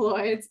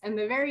tetraploids, and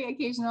the very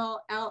occasional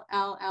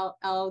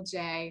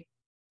LLLJ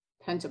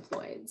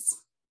pentaploids.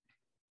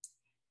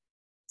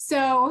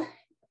 So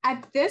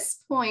at this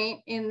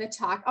point in the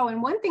talk, oh,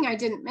 and one thing I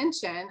didn't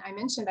mention,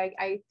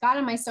 I got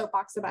on my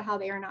soapbox about how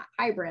they are not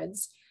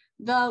hybrids.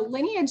 The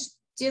lineage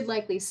did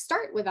likely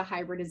start with a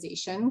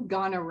hybridization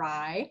gone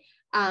awry,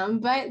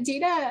 but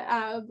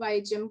data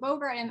by Jim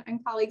Bogart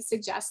and colleagues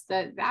suggest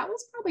that that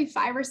was probably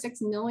 5 or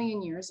 6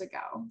 million years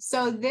ago.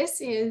 So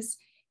this is,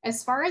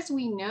 as far as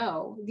we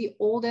know, the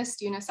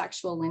oldest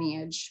unisexual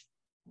lineage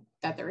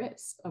that there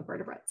is of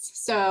vertebrates.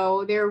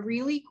 So they're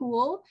really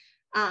cool.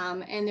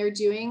 And they're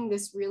doing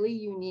this really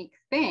unique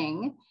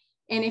thing.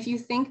 And if you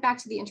think back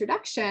to the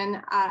introduction,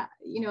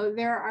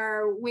 there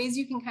are ways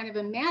you can kind of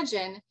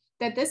imagine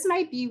that this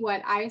might be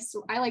what I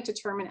like to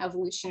term an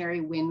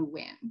evolutionary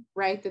win-win,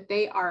 right? That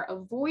they are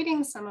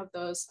avoiding some of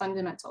those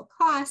fundamental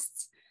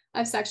costs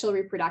of sexual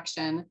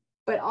reproduction,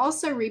 but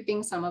also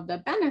reaping some of the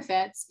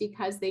benefits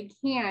because they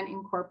can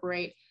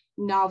incorporate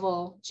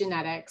novel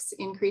genetics,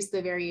 increase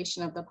the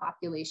variation of the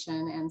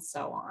population, and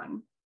so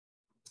on.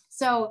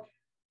 So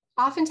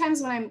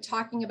oftentimes when I'm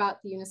talking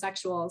about the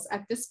unisexuals,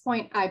 at this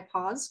point, I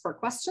pause for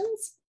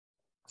questions,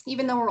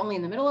 even though we're only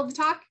in the middle of the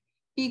talk,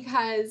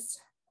 because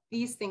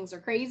these things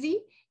are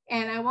crazy.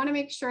 And I want to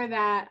make sure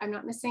that I'm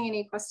not missing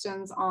any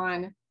questions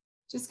on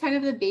just kind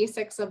of the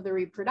basics of the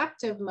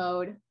reproductive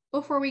mode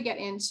before we get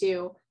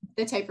into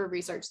the type of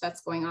research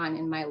that's going on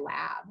in my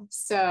lab.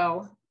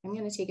 So I'm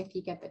going to take a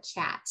peek at the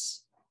chat.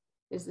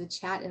 Is the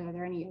chat, are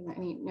there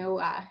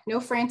no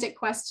frantic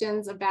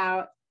questions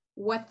about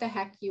what the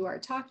heck you are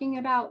talking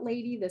about,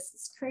 lady? This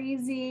is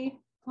crazy.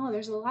 Oh,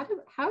 there's a lot of,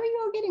 how are you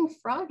all getting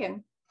frog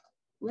and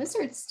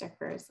lizard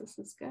stickers? This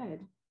is good.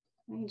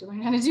 I need to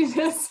learn how to do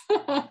this.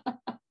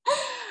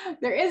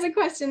 There is a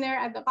question there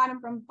at the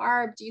bottom from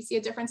Barb. Do you see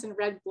a difference in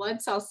red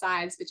blood cell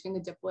size between the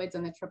diploids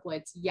and the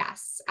triploids?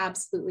 Yes,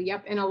 absolutely.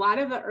 Yep. And a lot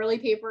of the early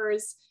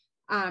papers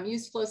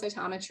used flow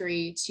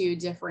cytometry to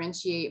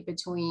differentiate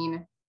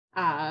between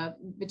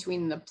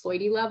the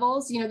ploidy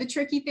levels. The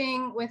tricky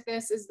thing with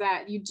this is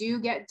that you do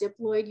get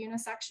diploid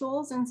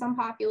unisexuals in some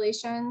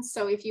populations.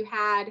 So if you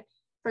had,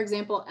 for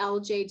example,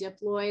 LJ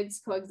diploids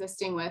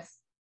coexisting with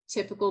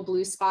typical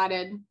blue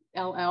spotted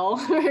LL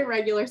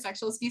regular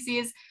sexual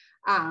species,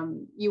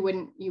 you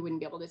wouldn't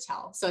be able to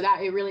tell. So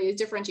that it really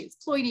differentiates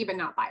ploidy, but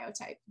not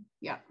biotype.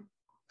 Yep.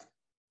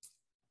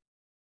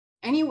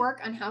 Any work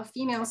on how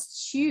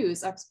females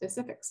choose a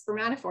specific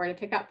spermatophore to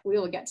pick up? We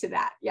will get to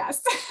that.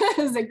 Yes, that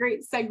is a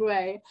great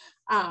segue.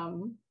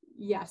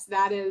 Yes,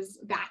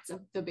 that's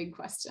the big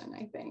question,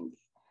 I think.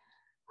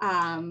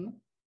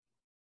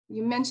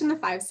 You mentioned the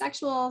 5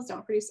 sexuals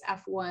don't produce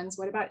F1s.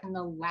 What about in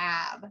the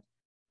lab?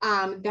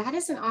 That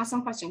is an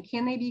awesome question.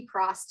 Can they be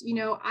crossed?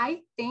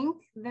 I think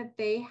that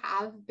they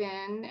have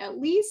been, at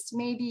least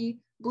maybe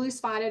blue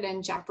spotted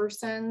and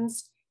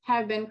Jeffersons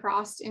have been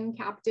crossed in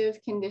captive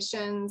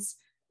conditions.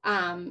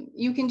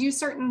 You can do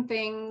certain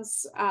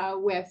things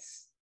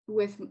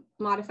with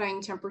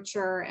modifying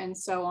temperature and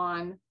so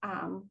on,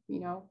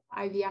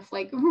 IVF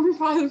like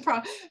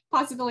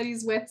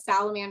possibilities with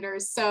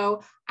salamanders.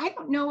 So I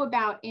don't know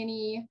about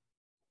any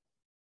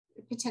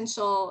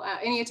potential,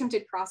 any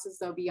attempted crosses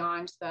though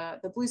beyond the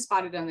blue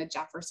spotted and the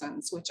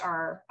Jeffersons, which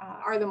are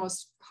the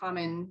most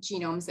common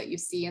genomes that you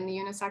see in the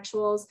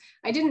unisexuals.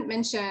 I didn't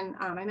mention,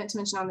 I meant to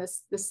mention on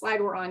this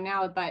slide we're on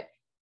now, but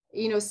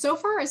so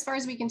far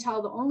as we can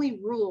tell, the only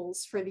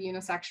rules for the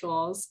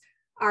unisexuals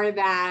are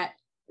that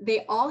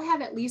they all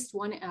have at least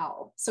one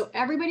L. So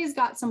everybody's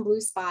got some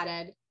blue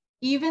spotted,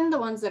 even the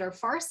ones that are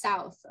far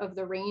south of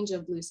the range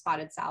of blue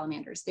spotted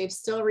salamanders. They've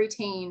still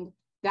retained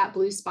that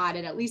blue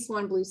spotted, at least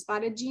one blue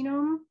spotted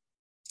genome.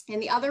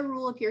 And the other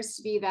rule appears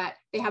to be that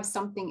they have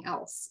something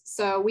else.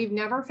 So we've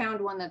never found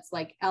one that's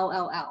like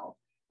LLL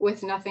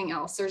with nothing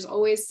else. There's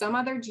always some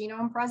other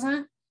genome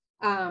present.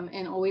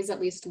 And always at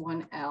least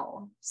one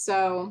L.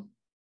 So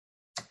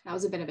that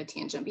was a bit of a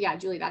tangent, but yeah,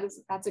 Julie,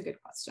 that's a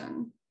good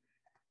question.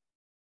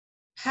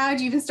 How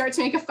do you even start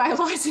to make a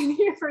phylogeny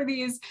here for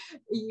these?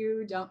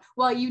 You don't.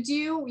 Well, you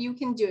do. You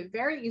can do it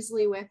very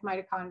easily with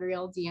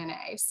mitochondrial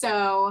DNA.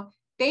 So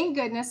thank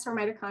goodness for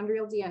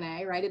mitochondrial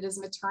DNA, right? It is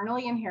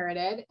maternally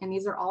inherited, and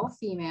these are all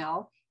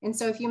female. And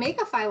so if you make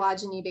a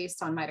phylogeny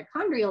based on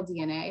mitochondrial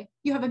DNA,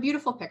 you have a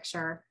beautiful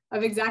picture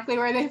of exactly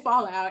where they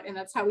fall out. And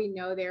that's how we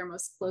know they are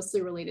most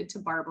closely related to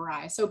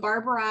Barbari. So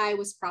Barbari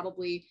was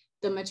probably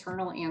the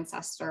maternal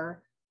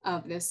ancestor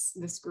of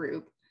this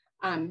group.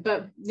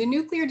 But the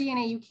nuclear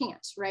DNA, you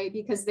can't, right?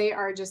 Because they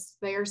are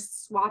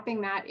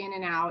swapping that in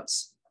and out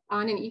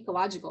on an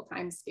ecological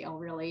time scale,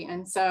 really.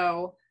 And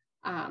so,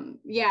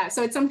 yeah,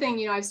 so it's something,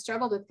 you know, I've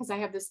struggled with because I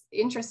have this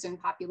interest in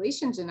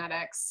population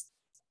genetics.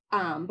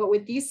 But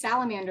with these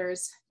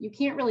salamanders, you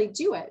can't really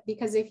do it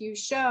because if you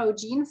show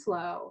gene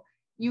flow,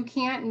 you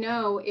can't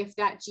know if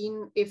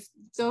if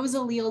those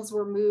alleles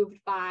were moved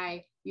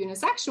by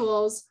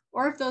unisexuals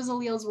or if those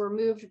alleles were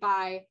moved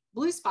by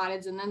blue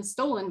spotteds and then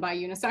stolen by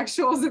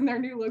unisexuals in their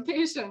new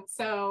location.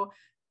 So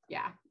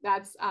yeah,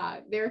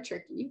 they're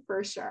tricky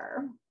for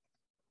sure.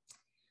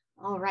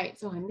 All right,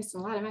 so I'm missing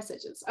a lot of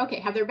messages. Okay,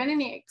 have there been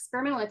any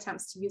experimental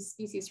attempts to use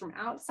species from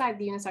outside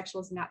the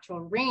unisexual's natural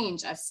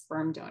range as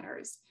sperm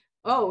donors?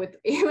 Oh, with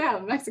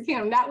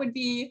Mexicanum, that would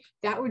be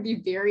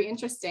very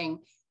interesting.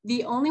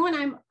 The only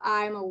one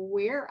I'm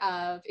aware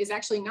of is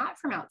actually not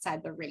from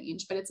outside the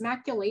range, but it's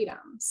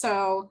maculatum.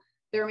 So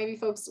there may be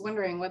folks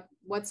wondering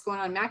what's going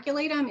on.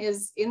 Maculatum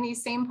is in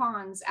these same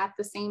ponds at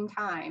the same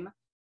time,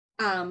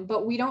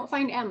 but we don't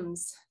find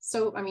M's.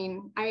 So, I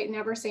mean, I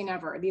never say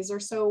never. These are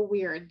so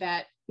weird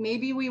that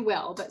maybe we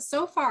will, but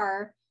so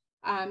far,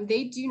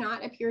 they do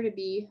not appear to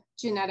be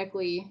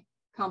genetically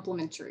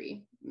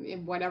complementary,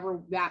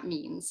 whatever that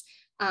means.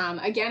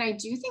 Again, I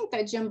do think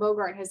that Jim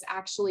Bogart has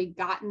actually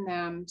gotten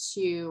them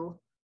to,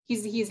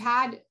 he's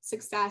had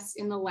success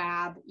in the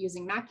lab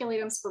using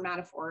maculatum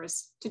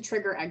spermatophores to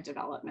trigger egg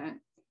development.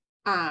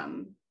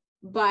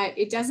 But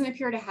it doesn't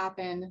appear to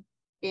happen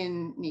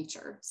in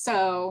nature.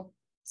 So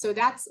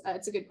that's,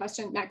 it's a good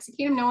question.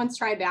 Mexicanum, no one's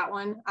tried that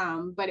one,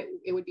 but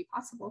it would be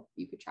possible.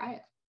 You could try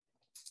it.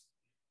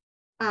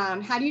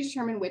 How do you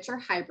determine which are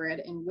hybrid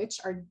and which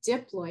are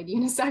diploid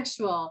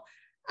unisexual?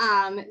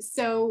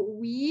 So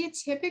we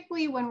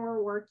typically, when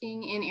we're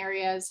working in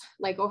areas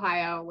like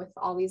Ohio with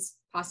all these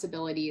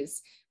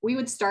possibilities, we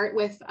would start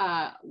with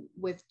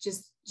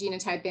just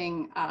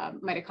genotyping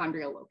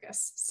mitochondrial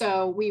locus.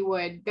 So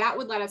that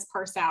would let us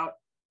parse out,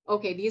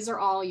 okay, these are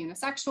all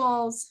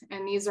unisexuals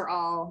and these are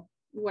all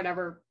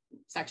whatever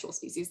sexual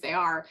species they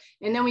are.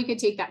 And then we could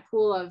take that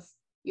pool of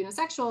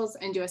unisexuals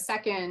and do a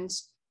second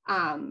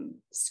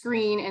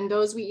screen. And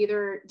those we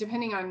either,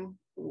 depending on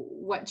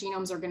what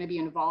genomes are going to be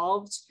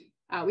involved,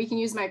 we can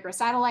use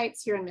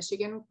microsatellites here in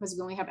Michigan because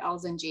we only have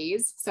L's and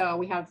J's. So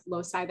we have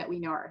loci that we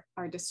know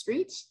are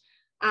discrete.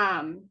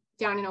 Down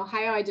in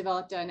Ohio, I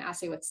developed an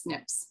assay with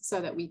SNPs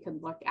so that we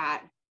could look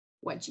at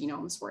what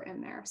genomes were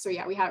in there. So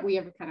yeah, we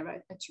have kind of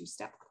a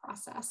two-step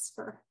process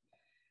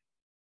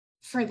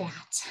for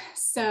that.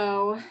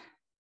 So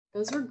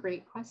those were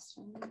great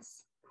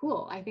questions.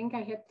 Cool. I think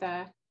I hit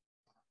the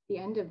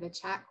end of the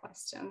chat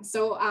question.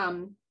 So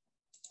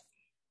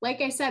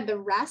like I said, the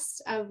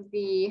rest of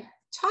the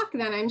talk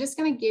then, I'm just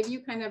going to give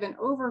you kind of an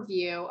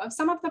overview of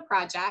some of the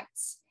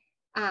projects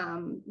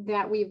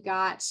that we've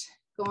got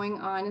going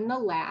on in the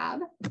lab.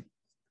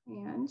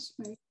 And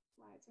my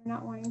slides are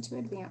not wanting to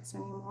advance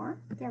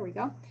anymore. There we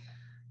go.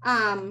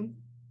 And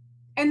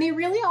they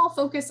really all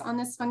focus on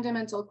this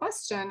fundamental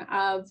question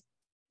of,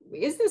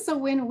 is this a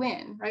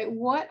win-win, right?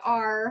 What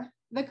are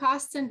the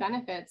costs and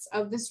benefits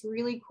of this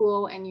really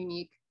cool and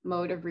unique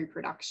mode of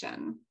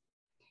reproduction?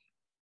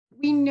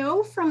 We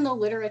know from the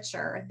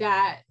literature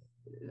that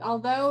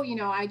although, you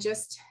know, I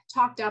just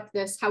talked up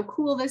how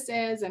cool this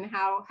is and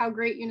how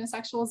great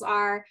unisexuals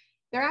are,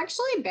 they're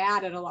actually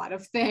bad at a lot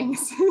of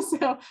things.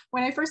 So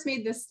when I first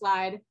made this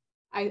slide,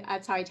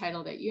 that's how I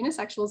titled it,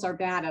 Unisexuals are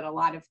bad at a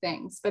lot of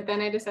things, but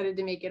then I decided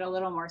to make it a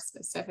little more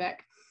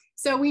specific.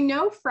 So we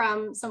know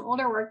from some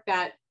older work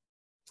that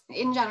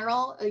in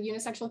general,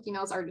 unisexual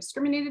females are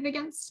discriminated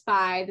against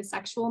by the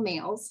sexual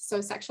males.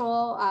 So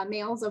sexual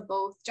males of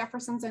both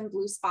Jeffersons and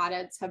blue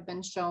spotteds have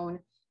been shown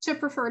to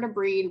prefer to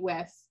breed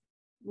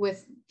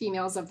with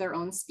females of their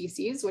own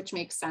species, which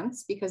makes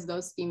sense because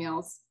those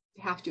females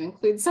have to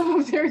include some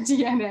of their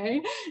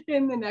DNA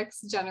in the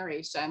next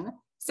generation.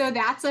 So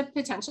that's a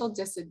potential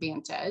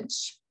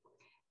disadvantage.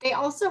 They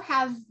also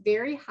have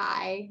very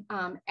high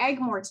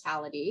egg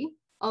mortality,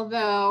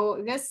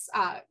 although this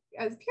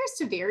appears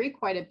to vary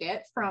quite a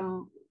bit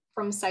from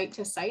site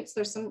to site. So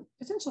there's some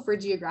potential for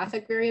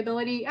geographic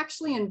variability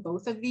actually in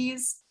both of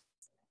these.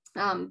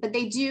 But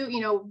they do,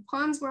 you know,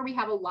 ponds where we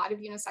have a lot of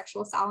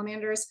unisexual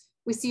salamanders,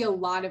 we see a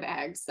lot of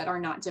eggs that are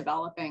not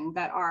developing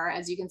that are,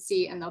 as you can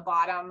see in the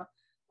bottom,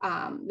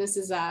 this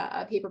is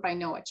a paper by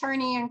Noah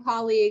Charney and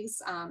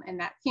colleagues, and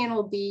that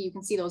panel B, you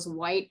can see those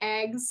white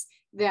eggs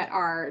that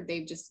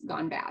they've just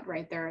gone bad,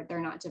 right?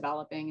 They're not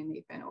developing and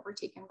they've been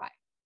overtaken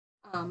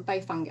by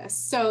fungus.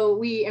 So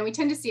we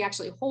tend to see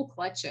actually whole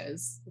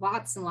clutches,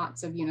 lots and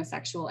lots of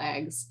unisexual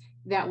eggs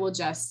that will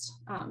just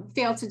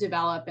fail to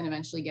develop and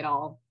eventually get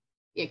all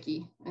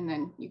icky, and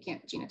then you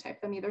can't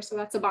genotype them either, so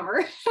that's a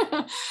bummer.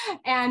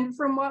 And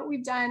from what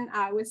we've done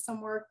with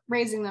some work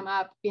raising them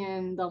up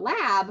in the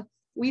lab,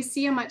 we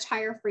see a much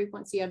higher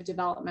frequency of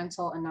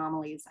developmental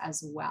anomalies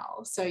as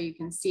well. So you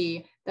can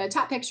see the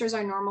top pictures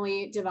are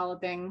normally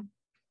developing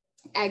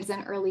eggs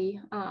and early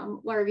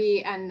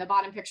larvae, and the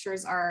bottom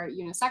pictures are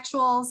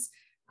unisexuals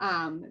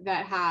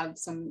that have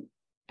some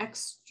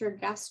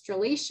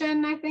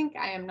extragastrulation, I think.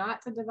 I am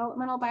not a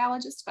developmental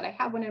biologist, but I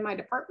have one in my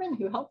department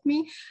who helped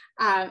me.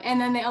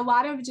 And then a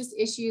lot of just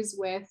issues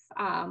with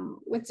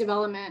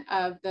development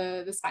of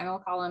the spinal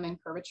column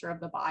and curvature of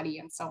the body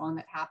and so on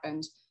that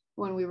happened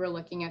when we were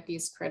looking at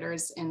these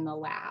critters in the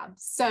lab.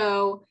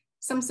 So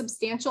some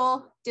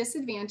substantial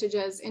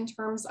disadvantages in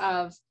terms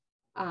of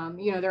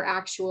their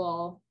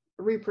actual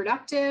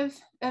reproductive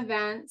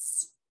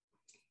events.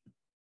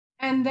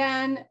 And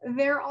then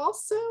they're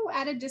also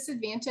at a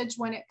disadvantage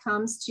when it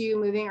comes to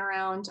moving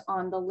around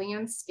on the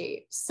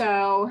landscape.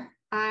 So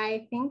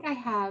I think I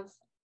have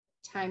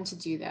time to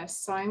do this.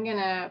 So I'm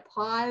gonna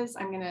pause,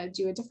 I'm gonna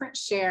do a different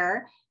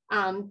share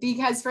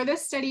because for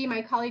this study,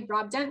 my colleague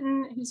Rob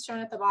Denton, who's shown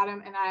at the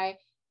bottom,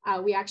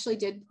 and we actually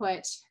did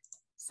put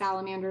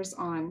salamanders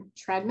on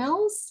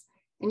treadmills.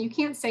 And you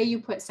can't say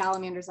you put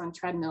salamanders on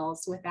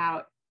treadmills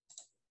without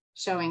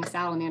showing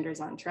salamanders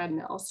on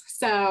treadmills.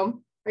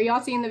 So are you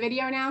all seeing the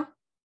video now?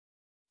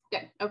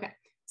 Good, okay.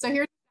 So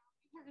here's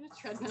a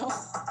treadmill.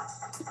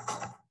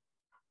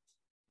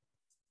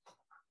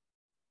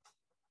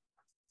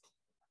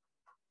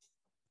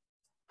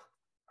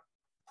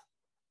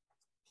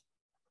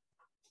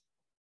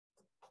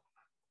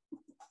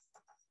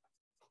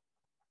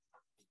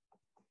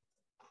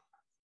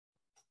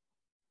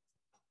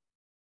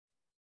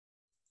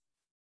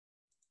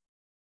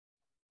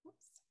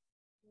 Oops,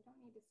 we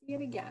don't need to see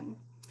it again.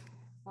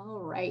 All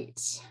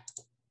right.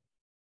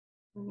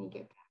 Let me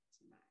get back to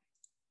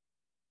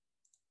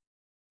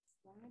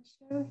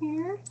my slideshow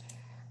here.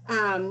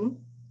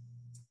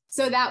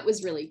 So that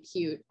was really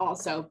cute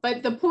also.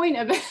 But the point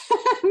of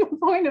the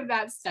point of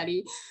that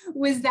study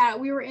was that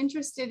we were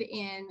interested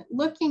in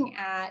looking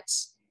at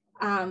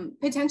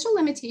potential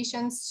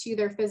limitations to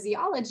their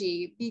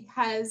physiology,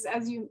 because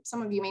as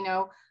some of you may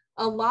know,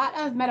 a lot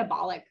of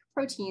metabolic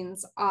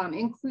proteins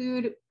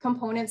include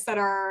components that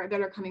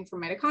are coming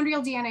from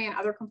mitochondrial DNA and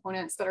other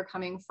components that are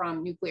coming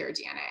from nuclear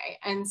DNA.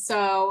 And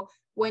so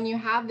when you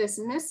have this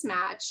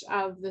mismatch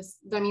of this,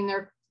 I mean,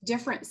 they're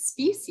different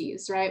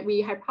species, right?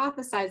 We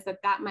hypothesize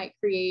that that might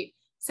create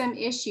some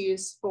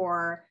issues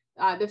for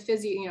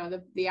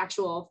the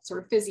actual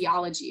sort of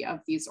physiology of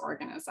these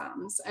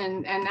organisms.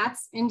 And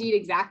that's indeed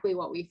exactly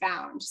what we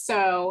found.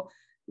 So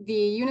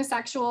the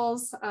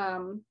unisexuals,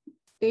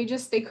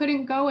 they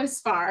couldn't go as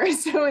far.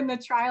 So in the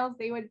trials,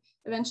 they would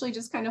eventually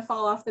just kind of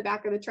fall off the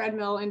back of the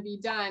treadmill and be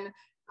done.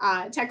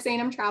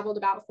 Texanum traveled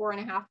about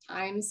 4.5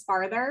 times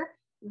farther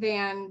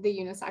than the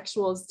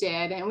unisexuals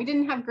did. And we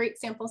didn't have great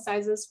sample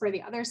sizes for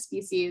the other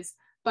species,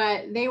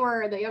 but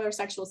the other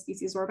sexual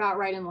species were about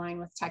right in line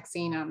with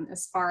Texanum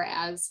as far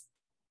as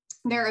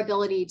their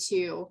ability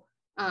to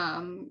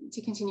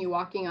continue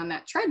walking on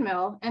that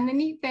treadmill. And the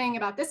neat thing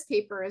about this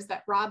paper is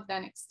that Rob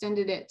then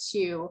extended it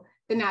to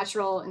the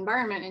natural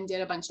environment and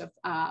did a bunch of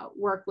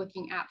work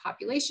looking at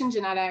population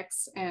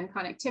genetics and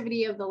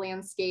connectivity of the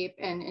landscape,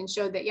 and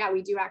showed that, yeah,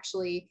 we do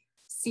actually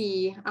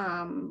see,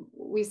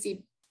 we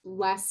see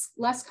less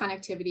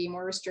connectivity,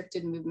 more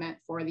restricted movement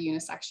for the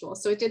unisexual.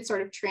 So it did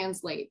sort of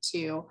translate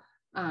to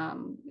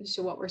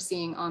what we're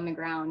seeing on the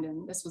ground.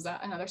 And this was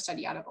another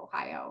study out of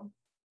Ohio.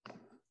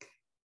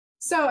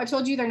 So I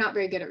told you they're not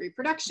very good at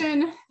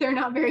reproduction. They're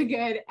not very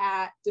good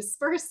at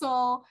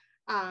dispersal.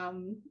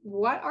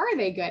 What are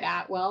they good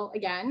at? Well,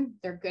 again,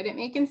 they're good at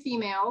making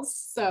females.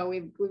 So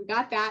we've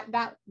got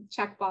that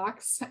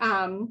checkbox.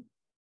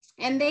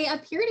 And they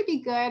appear to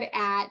be good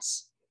at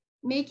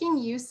making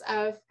use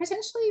of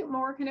potentially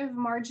more kind of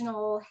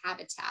marginal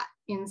habitat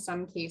in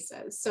some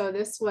cases. So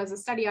this was a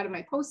study out of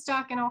my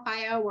postdoc in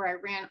Ohio where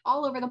I ran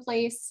all over the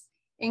place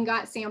and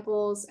got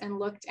samples and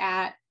looked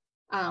at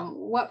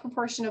what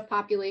proportion of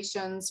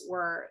populations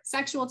were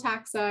sexual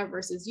taxa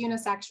versus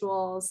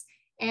unisexuals.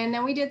 And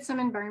then we did some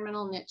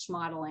environmental niche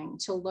modeling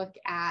to look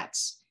at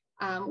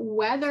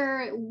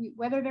whether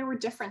there were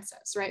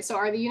differences, right? So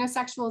are the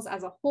unisexuals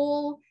as a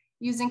whole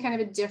using kind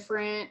of a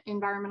different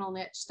environmental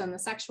niche than the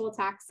sexual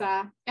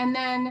taxa? And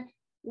then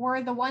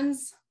were the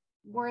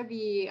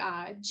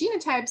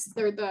genotypes,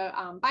 the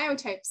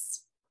biotypes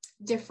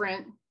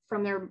different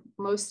from their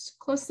most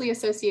closely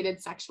associated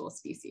sexual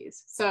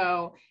species?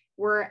 So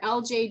were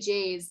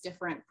LJJs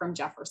different from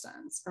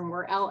Jeffersons, and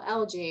were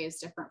LLJs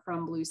different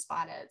from blue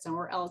spotteds, and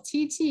were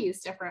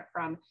LTTs different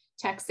from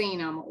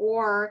Texanum,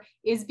 or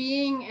is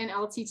being an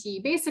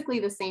LTT basically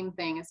the same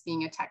thing as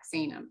being a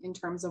Texanum in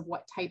terms of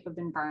what type of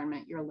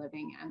environment you're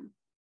living in?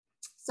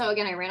 So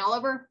again, I ran all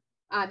over.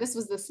 This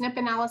was the SNP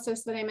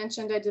analysis that I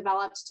mentioned I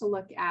developed to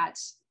look at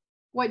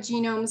what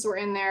genomes were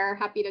in there.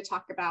 Happy to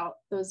talk about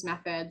those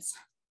methods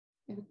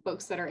if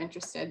folks that are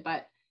interested,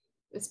 but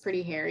it's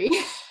pretty hairy.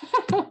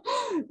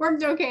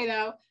 Worked okay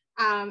though.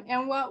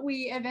 And what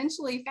we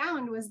eventually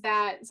found was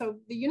that, so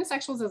the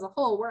unisexuals as a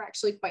whole were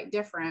actually quite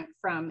different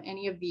from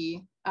any of the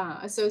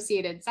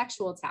associated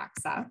sexual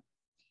taxa.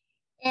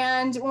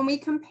 And when we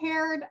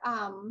compared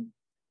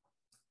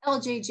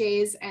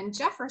LJJs and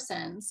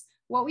Jeffersons,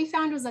 what we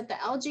found was that the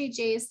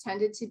LJJs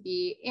tended to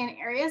be in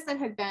areas that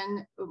had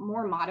been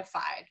more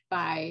modified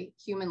by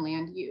human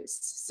land use.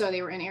 So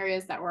they were in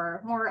areas that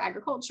were more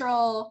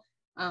agricultural,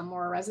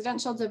 more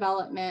residential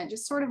development,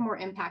 just sort of more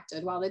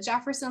impacted, while the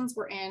Jeffersons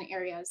were in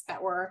areas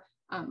that were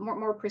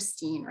more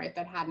pristine, right,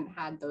 that hadn't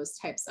had those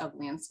types of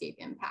landscape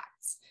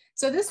impacts.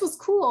 So this was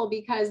cool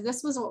because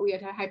this was what we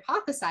had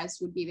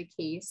hypothesized would be the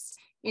case,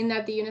 in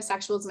that the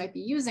unisexuals might be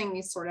using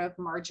these sort of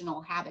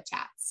marginal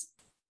habitats.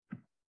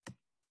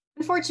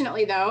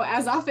 Unfortunately, though,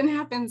 as often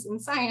happens in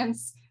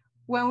science,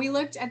 when we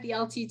looked at the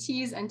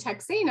LTTs and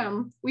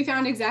Texanum, we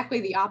found exactly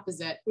the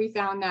opposite. We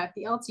found that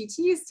the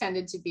LTTs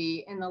tended to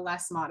be in the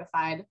less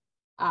modified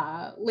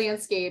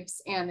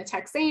landscapes, and the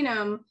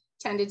Texanum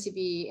tended to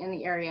be in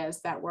the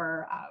areas that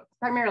were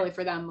primarily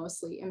for them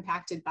mostly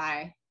impacted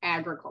by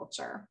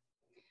agriculture.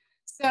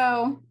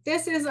 So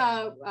this is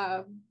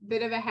a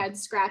bit of a head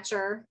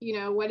scratcher. You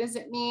know, what does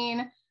it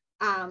mean?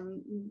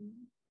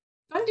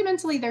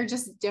 Fundamentally, they're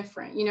just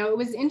different. You know, it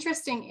was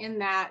interesting in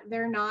that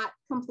they're not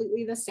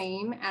completely the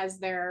same as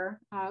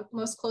their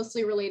most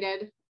closely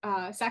related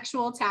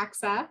sexual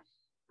taxa.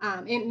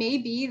 It may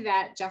be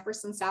that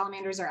Jefferson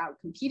salamanders are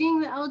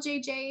outcompeting the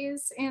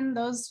LJJs in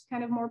those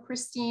kind of more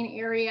pristine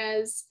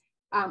areas,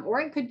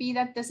 or it could be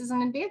that this is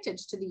an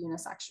advantage to the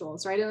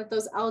unisexuals, right? And that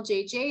those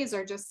LJJs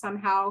are just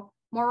somehow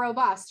more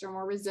robust or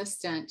more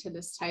resistant to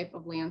this type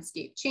of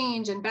landscape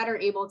change and better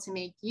able to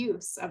make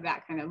use of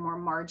that kind of more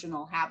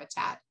marginal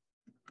habitat.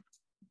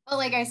 But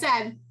like I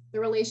said, the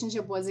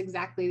relationship was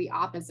exactly the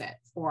opposite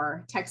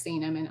for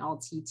Texanum and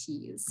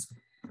LTTs.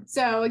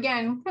 So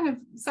again, kind of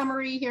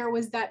summary here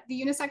was that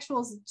the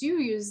unisexuals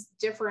do use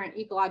different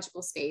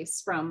ecological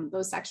space from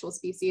those sexual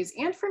species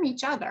and from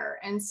each other.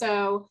 And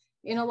so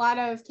in a lot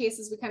of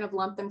cases, we kind of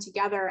lump them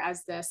together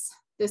as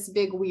this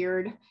big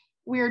weird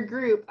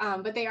group,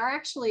 but they are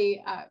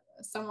actually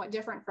somewhat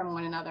different from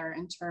one another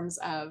in terms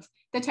of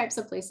the types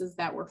of places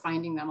that we're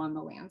finding them on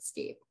the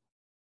landscape.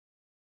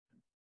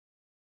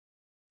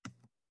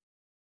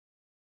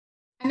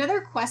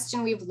 Another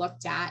question we've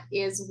looked at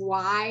is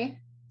why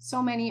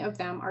so many of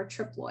them are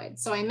triploid.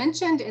 So I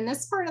mentioned in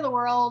this part of the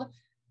world,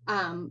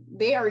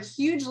 they are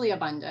hugely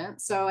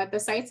abundant. So at the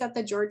sites at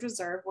the George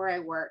Reserve where I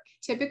work,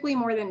 typically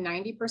more than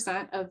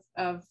 90%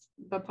 of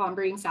the pond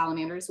breeding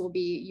salamanders will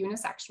be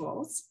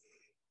unisexuals.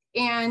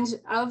 And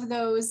of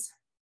those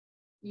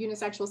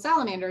unisexual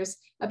salamanders,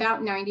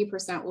 about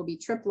 90% will be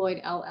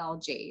triploid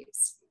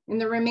LLJs. And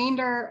the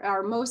remainder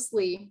are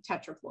mostly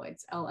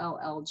tetraploids,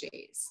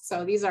 LLLJs.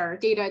 So these are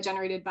data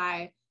generated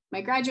by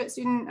my graduate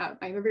student,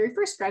 my very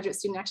first graduate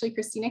student, actually,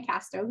 Christina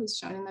Casto, who's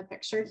shown in the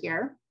picture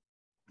here.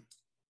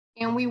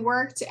 And we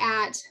worked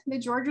at the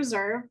George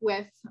Reserve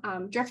with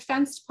drift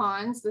fenced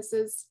ponds. This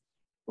is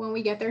when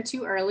we get there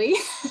too early.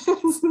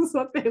 This is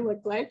what they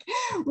look like.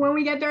 When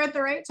we get there at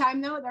the right time,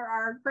 though, there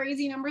are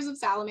crazy numbers of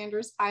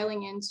salamanders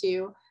piling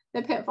into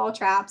the pitfall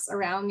traps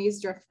around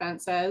these drift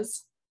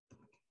fences.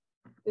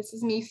 This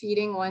is me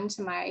feeding one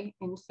to my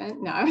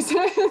infant. No,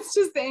 it's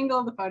just the angle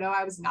of the photo.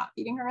 I was not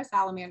feeding her a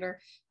salamander,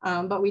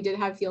 but we did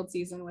have field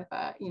season with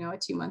a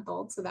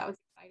 2-month-old. So that was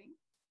exciting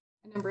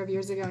a number of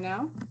years ago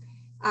now.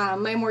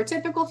 My more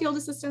typical field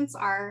assistants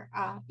are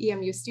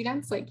EMU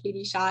students like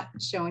Katie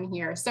shown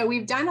here. So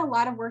we've done a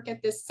lot of work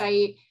at this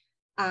site.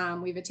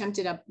 We've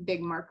attempted a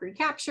big mark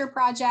recapture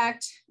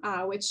project,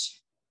 which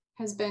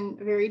has been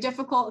a very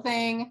difficult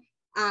thing.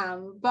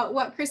 But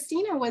what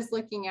Christina was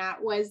looking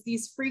at was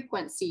these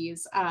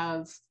frequencies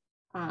of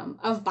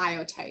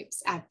biotypes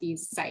at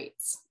these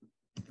sites.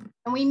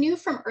 And we knew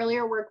from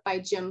earlier work by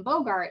Jim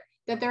Bogart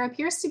that there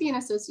appears to be an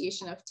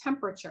association of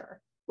temperature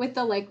with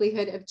the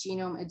likelihood of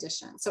genome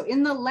addition. So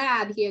in the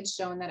lab, he had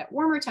shown that at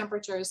warmer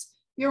temperatures,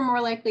 you're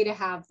more likely to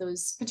have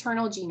those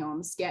paternal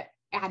genomes get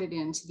added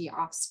into the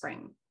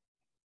offspring.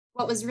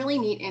 What was really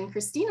neat in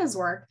Christina's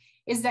work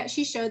is that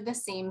she showed the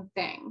same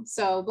thing.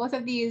 So both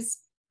of these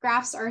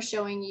graphs are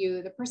showing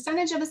you the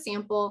percentage of a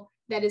sample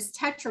that is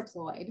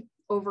tetraploid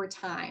over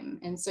time.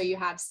 And so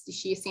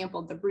she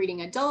sampled the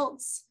breeding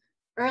adults,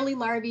 early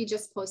larvae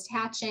just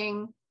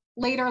post-hatching,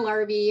 later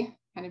larvae,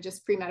 kind of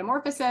just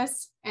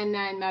pre-metamorphosis, and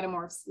then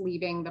metamorphs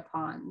leaving the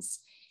ponds.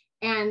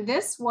 And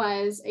this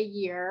was a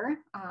year,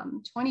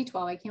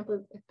 2012, I can't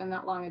believe it's been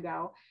that long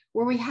ago,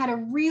 where we had a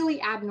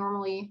really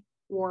abnormally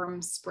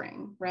warm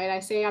spring, right? I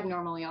say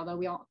abnormally, although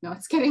we all know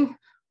it's getting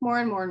more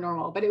and more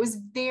normal, but it was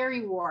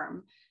very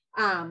warm.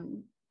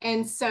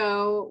 And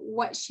so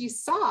what she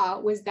saw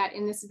was that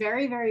in this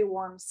very, very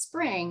warm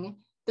spring,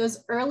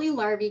 those early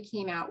larvae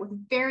came out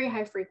with very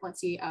high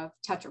frequency of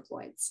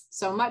tetraploids,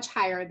 so much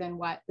higher than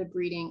what the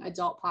breeding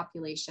adult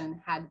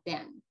population had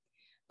been.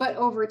 But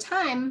over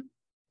time,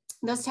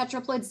 those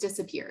tetraploids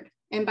disappeared.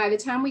 And by the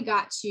time we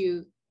got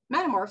to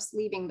metamorphs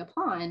leaving the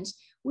pond,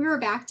 we were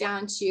back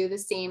down to the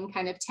same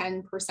kind of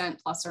 10%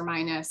 plus or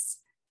minus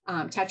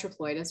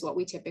tetraploid is what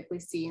we typically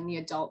see in the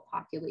adult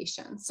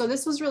population. So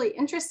this was really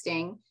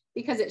interesting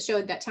because it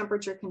showed that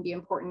temperature can be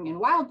important in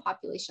wild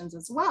populations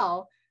as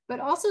well, but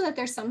also that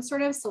there's some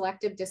sort of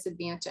selective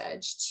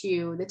disadvantage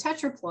to the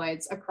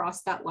tetraploids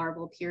across that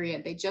larval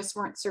period. They just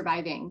weren't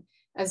surviving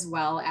as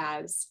well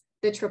as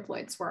the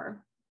triploids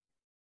were.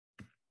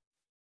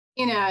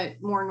 In a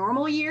more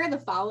normal year, the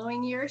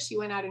following year, she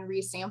went out and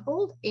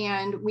resampled,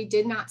 and we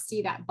did not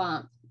see that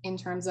bump in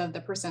terms of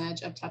the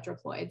percentage of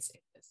tetraploids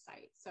at this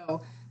site.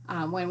 So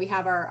when we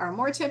have our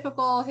more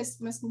typical,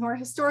 more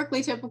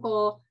historically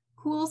typical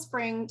cool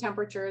spring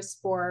temperatures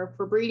for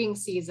breeding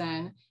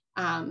season,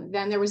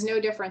 then there was no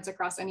difference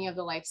across any of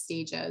the life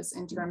stages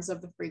in terms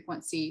of the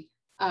frequency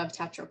of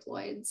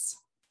tetraploids.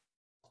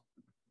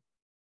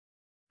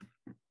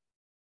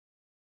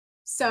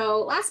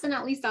 So last but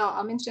not least,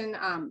 I'll mention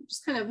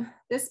just kind of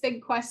this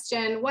big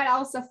question: what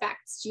else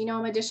affects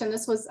genome addition?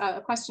 This was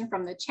a question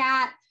from the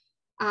chat.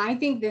 I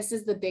think this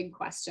is the big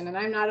question, and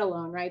I'm not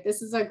alone, right?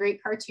 This is a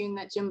great cartoon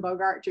that Jim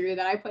Bogart drew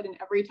that I put in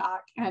every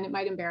talk, and it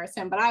might embarrass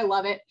him, but I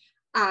love it,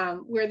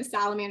 where the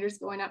salamander's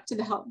going up to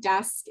the help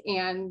desk,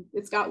 and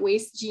it's got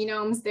waste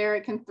genomes there.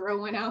 It can throw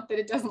one out that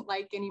it doesn't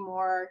like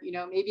anymore. You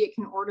know, maybe it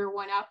can order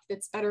one up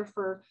that's better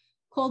for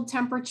cold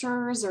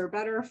temperatures or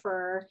better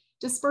for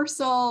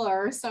dispersal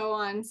or so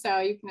on. So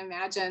you can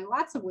imagine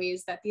lots of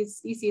ways that these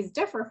species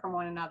differ from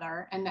one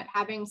another, and that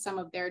having some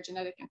of their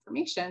genetic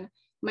information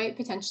might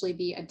potentially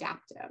be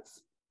adaptive.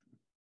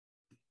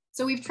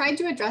 So we've tried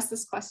to address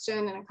this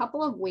question in a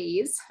couple of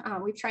ways.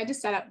 We've tried to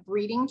set up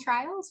breeding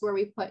trials where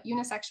we put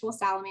unisexual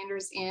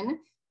salamanders in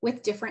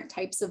with different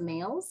types of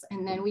males,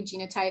 and then we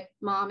genotype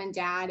mom and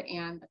dad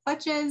and the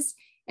clutches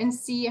and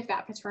see if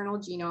that paternal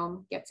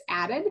genome gets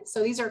added.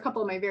 So these are a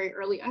couple of my very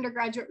early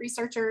undergraduate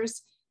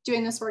researchers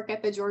doing this work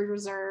at the George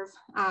Reserve.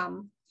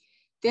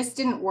 This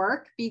didn't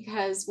work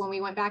because when we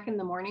went back in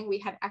the morning, we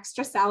had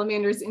extra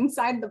salamanders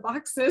inside the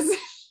boxes,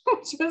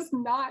 which was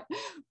not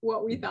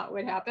what we thought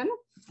would happen.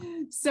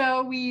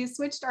 So we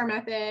switched our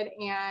method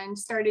and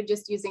started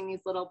just using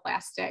these little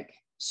plastic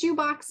shoe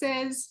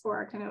boxes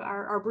for kind of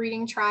our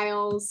breeding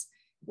trials.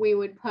 We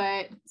would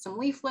put some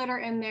leaf litter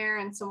in there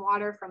and some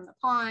water from the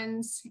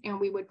ponds, and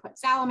we would put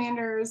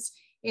salamanders.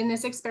 In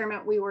this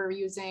experiment, we were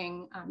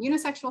using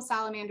unisexual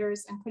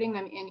salamanders and putting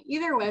them in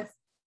either with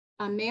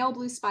a male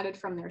blue spotted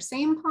from their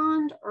same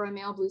pond or a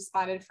male blue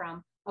spotted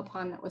from a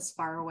pond that was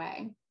far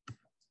away.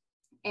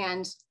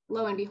 And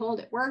lo and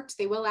behold, it worked.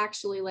 They will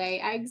actually lay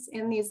eggs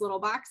in these little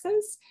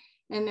boxes,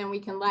 and then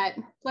we can let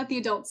the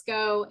adults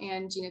go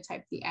and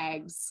genotype the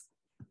eggs.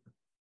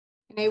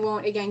 And I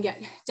won't, again,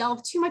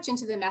 delve too much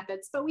into the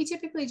methods, but we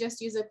typically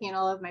just use a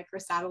panel of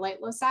microsatellite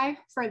loci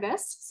for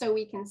this. So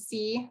we can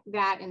see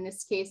that in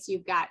this case,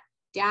 you've got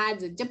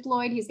dad's a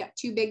diploid. He's got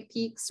two big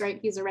peaks, right?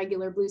 He's a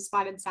regular blue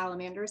spotted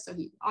salamander, so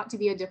he ought to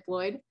be a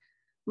diploid.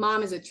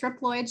 Mom is a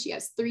triploid. She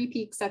has 3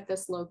 peaks at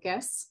this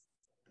locus.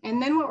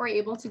 And then what we're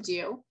able to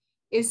do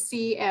is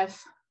see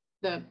if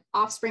the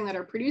offspring that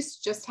are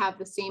produced just have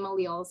the same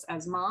alleles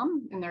as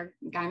mom and they're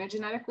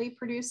gynogenetically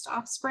produced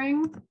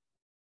offspring,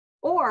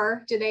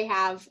 or do they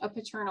have a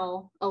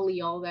paternal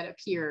allele that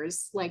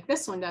appears like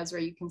this one does,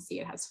 where you can see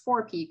it has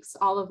 4 peaks,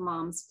 all of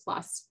mom's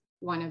plus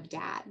 1 of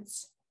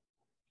dad's.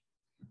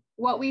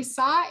 What we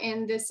saw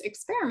in this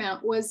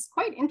experiment was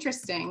quite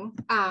interesting,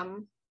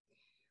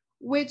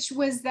 which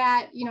was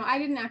that, you know, I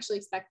didn't actually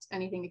expect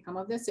anything to come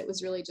of this. It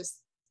was really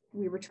just,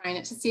 we were trying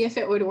it to see if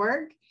it would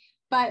work.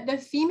 But the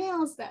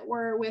females that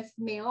were with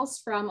males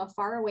from a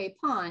faraway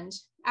pond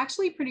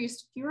actually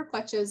produced fewer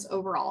clutches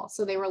overall.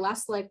 So they were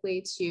less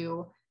likely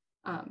to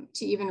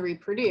even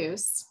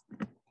reproduce.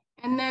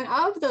 And then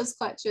of those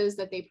clutches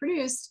that they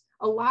produced,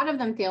 a lot of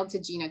them failed to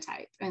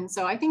genotype. And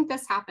so I think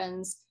this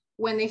happens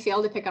when they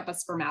fail to pick up a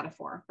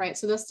spermatophore, right?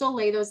 So they'll still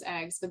lay those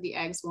eggs, but the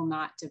eggs will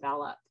not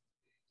develop.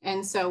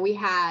 And so we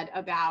had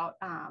about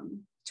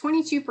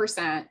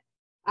 22%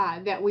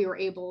 that we were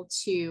able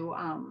to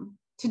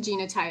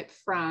genotype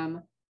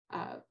from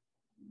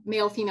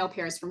male-female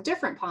pairs from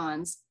different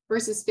ponds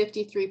versus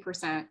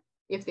 53%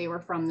 if they were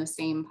from the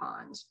same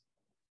pond.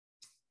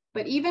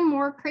 But even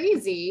more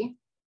crazy,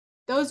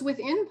 those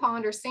within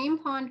pond or same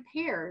pond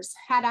pairs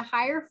had a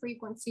higher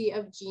frequency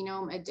of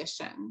genome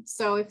addition.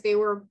 So if they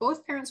were,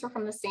 both parents were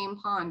from the same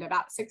pond,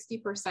 about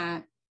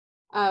 60%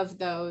 of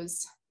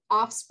those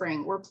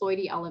offspring were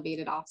ploidy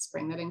elevated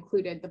offspring that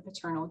included the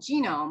paternal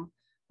genome.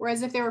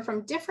 Whereas if they were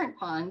from different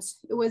ponds,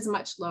 it was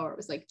much lower. It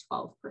was like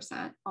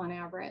 12% on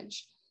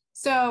average.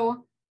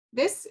 So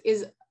this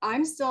is,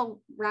 I'm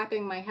still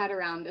wrapping my head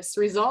around this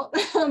result.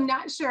 I'm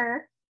not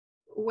sure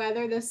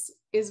whether this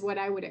is what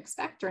I would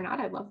expect or not.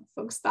 I'd love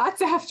folks'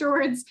 thoughts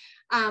afterwards.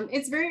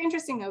 It's very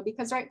interesting though,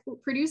 because right,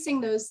 producing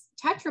those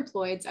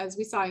tetraploids, as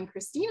we saw in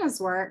Christina's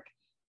work,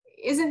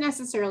 isn't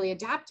necessarily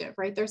adaptive,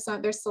 right? There's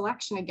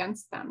selection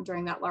against them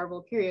during that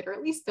larval period, or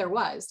at least there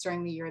was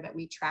during the year that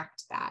we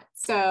tracked that.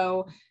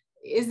 So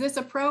is this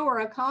a pro or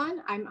a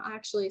con? I'm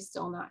actually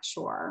still not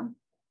sure.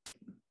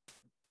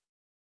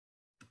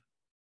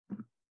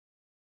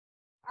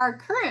 Our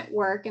current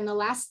work, and the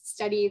last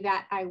study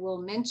that I will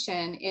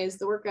mention, is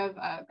the work of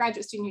a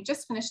graduate student who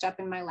just finished up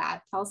in my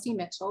lab, Kelsey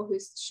Mitchell,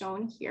 who's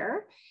shown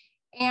here.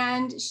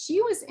 And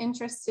she was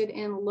interested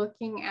in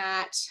looking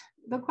at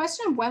the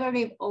question of whether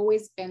they've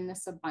always been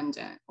this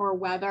abundant, or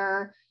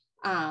whether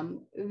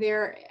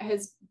there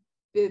has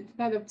been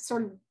the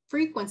sort of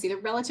frequency, the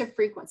relative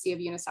frequency of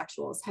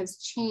unisexuals has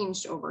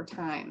changed over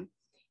time.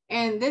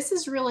 And this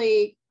is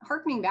really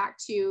harkening back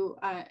to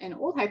an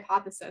old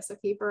hypothesis, a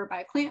paper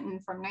by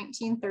Clanton from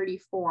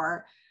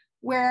 1934,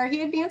 where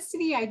he advanced to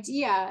the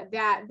idea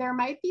that there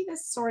might be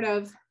this sort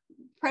of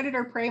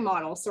predator-prey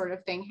model sort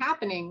of thing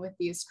happening with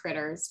these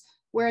critters,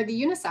 where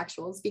the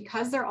unisexuals,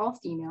 because they're all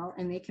female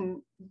and they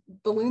can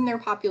balloon their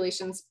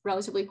populations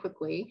relatively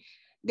quickly,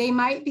 they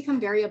might become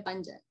very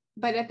abundant.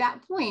 But at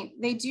that point,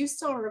 they do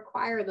still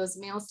require those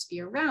males to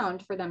be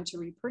around for them to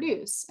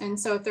reproduce. And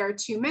so if there are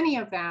too many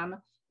of them,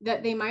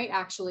 that they might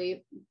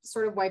actually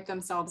sort of wipe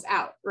themselves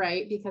out,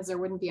 right? Because there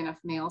wouldn't be enough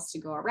males to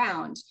go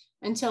around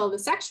until the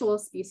sexual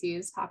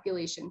species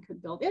population could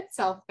build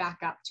itself back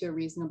up to a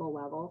reasonable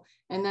level.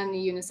 And then the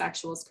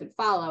unisexuals could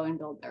follow and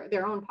build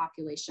their own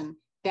population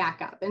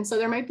back up. And so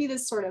there might be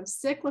this sort of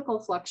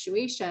cyclical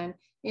fluctuation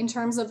in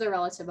terms of the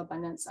relative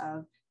abundance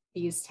of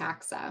these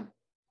taxa.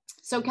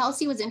 So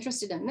Kelsey was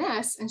interested in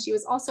this, and she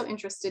was also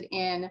interested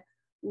in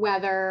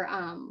whether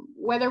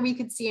we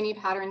could see any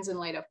patterns in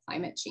light of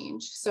climate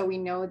change. So we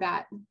know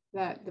that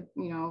the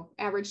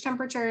average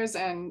temperatures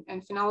and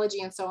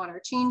phenology and so on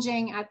are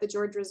changing at the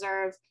George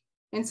Reserve.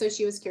 And so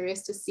she was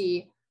curious to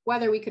see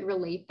whether we could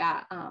relate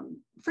that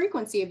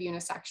frequency of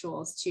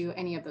unisexuals to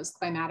any of those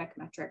climatic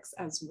metrics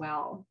as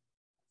well.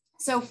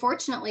 So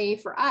fortunately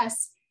for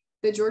us,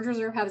 the George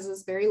Reserve has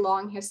this very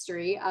long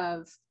history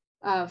of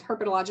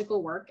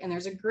herpetological work, and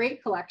there's a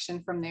great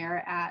collection from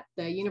there at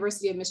the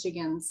University of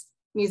Michigan's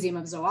Museum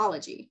of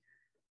Zoology.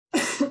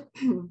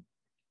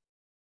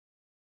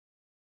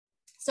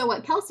 So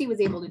what Kelsey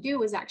was able to do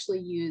was actually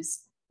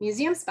use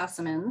museum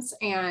specimens,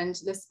 and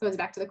this goes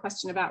back to the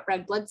question about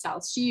red blood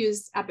cells. She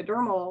used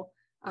epidermal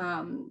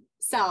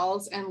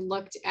cells and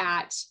looked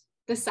at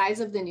the size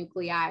of the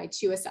nuclei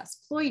to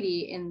assess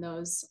ploidy in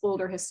those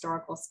older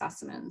historical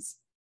specimens.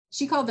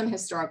 She called them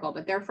historical,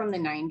 but they're from the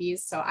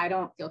 90s, so I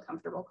don't feel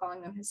comfortable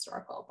calling them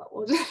historical, but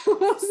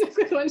we'll stick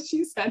with what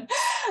she said.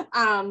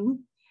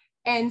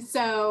 And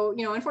so,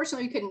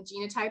 unfortunately, we couldn't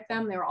genotype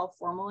them. They were all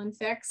formal and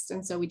fixed.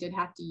 And so we did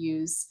have to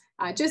use,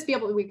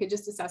 we could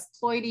just assess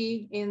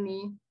ploidy in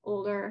the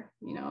older,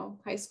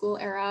 high school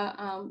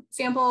era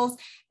samples.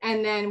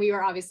 And then we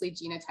were obviously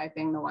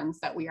genotyping the ones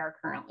that we are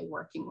currently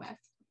working with.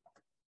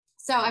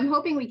 So I'm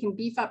hoping we can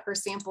beef up her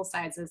sample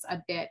sizes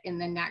a bit in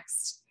the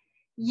next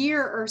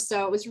year or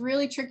so. It was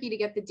really tricky to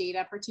get the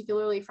data,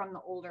 particularly from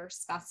the older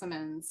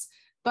specimens.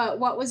 But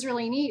what was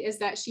really neat is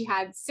that she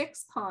had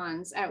 6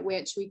 ponds at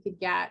which we could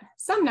get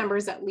some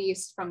numbers, at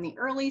least from the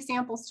early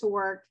samples, to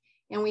work.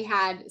 And we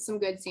had some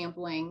good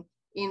sampling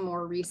in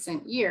more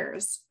recent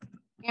years.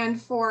 And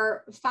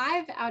for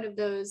 5 out of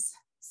those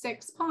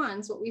 6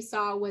 ponds, what we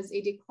saw was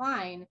a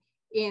decline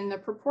in the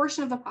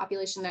proportion of the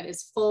population that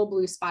is full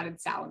blue-spotted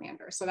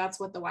salamander. So that's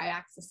what the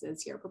y-axis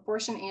is here,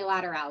 proportion A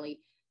laterale.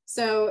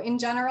 So in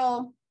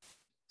general,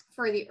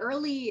 for the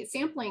early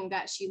sampling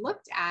that she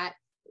looked at,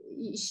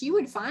 she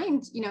would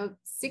find,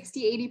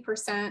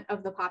 60–80%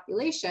 of the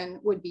population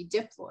would be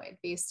diploid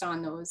based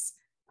on those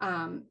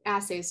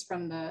assays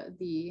from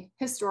the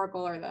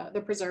historical or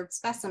the preserved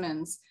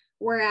specimens.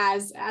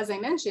 Whereas, as I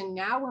mentioned,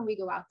 now when we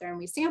go out there and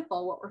we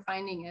sample, what we're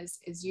finding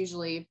is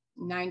usually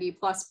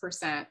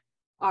 90+%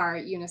 are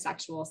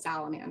unisexual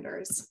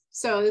salamanders.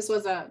 So this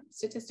was a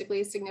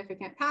statistically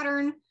significant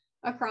pattern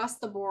across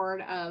the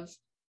board of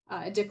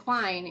a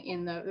decline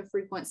in the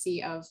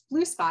frequency of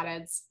blue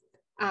spotteds.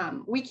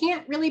 We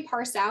can't really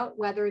parse out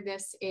whether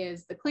this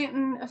is the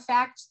Clanton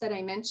effect that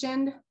I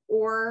mentioned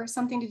or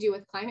something to do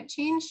with climate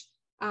change,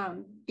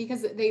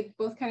 because they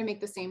both kind of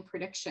make the same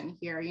prediction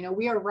here.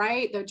 We are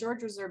right, the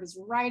George Reserve is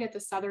right at the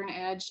southern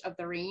edge of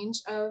the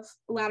range of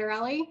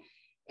laterale.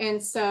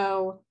 And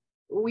so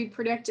we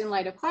predict in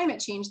light of climate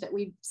change that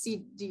we'd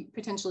see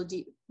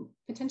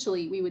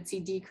potentially we would see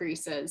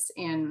decreases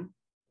in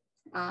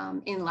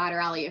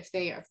laterale if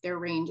their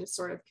range is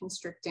sort of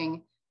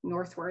constricting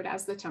northward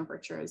as the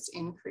temperatures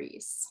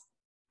increase.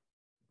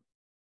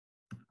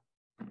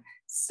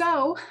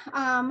 So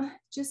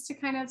just to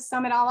kind of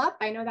sum it all up,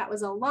 I know that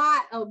was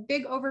a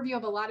big overview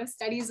of a lot of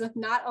studies with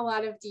not a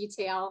lot of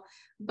detail,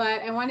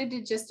 but I wanted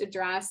to just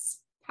address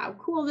how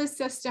cool this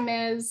system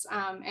is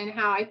and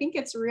how I think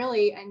it's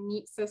really a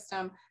neat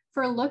system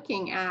for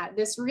looking at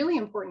this really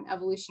important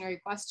evolutionary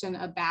question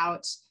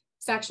about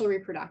sexual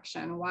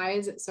reproduction. Why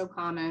is it so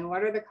common?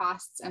 What are the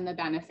costs and the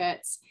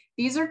benefits?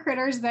 These are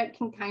critters that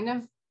can kind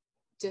of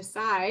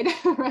decide,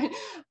 right,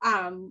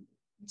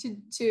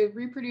 to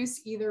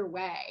reproduce either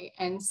way.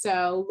 And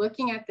so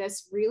looking at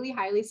this really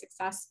highly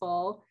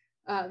successful,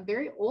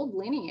 very old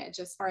lineage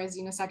as far as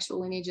unisexual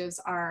lineages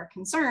are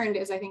concerned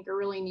is, I think, a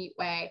really neat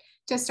way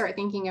to start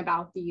thinking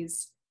about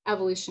these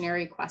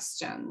evolutionary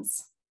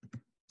questions.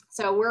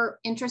 So we're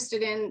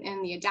interested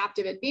in the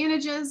adaptive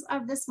advantages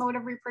of this mode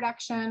of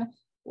reproduction.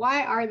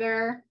 Why are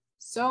there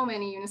so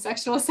many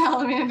unisexual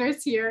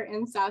salamanders here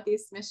in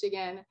Southeast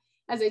Michigan?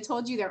 As I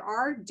told you, there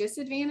are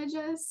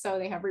disadvantages. So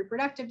they have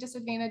reproductive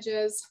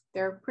disadvantages.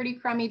 They're pretty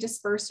crummy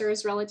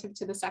dispersers relative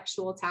to the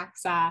sexual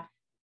taxa.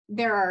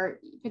 There are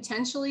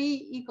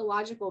potentially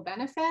ecological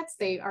benefits.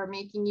 They are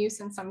making use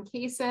in some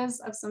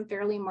cases of some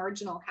fairly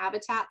marginal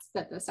habitats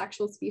that the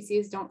sexual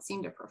species don't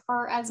seem to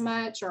prefer as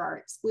much or are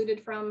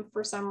excluded from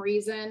for some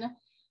reason.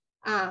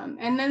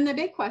 And then the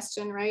big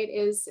question, right,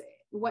 is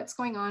what's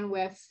going on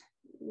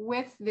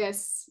with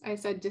this, I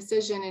said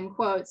decision in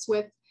quotes,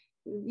 with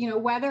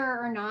whether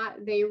or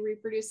not they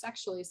reproduce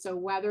sexually. So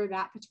whether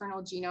that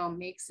paternal genome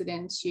makes it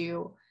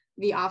into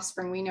the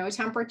offspring. We know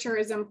temperature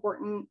is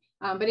important,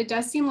 but it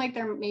does seem like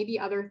there may be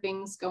other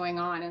things going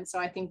on. And so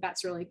I think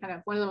that's really kind of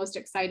one of the most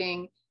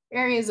exciting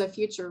areas of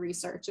future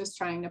research, is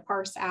trying to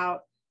parse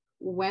out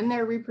when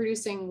they're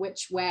reproducing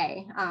which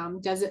way.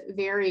 Does it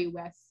vary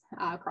with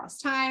across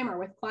time or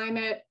with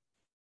climate?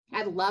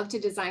 I'd love to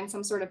design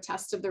some sort of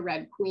test of the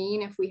red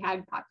queen if we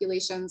had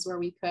populations where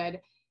we could,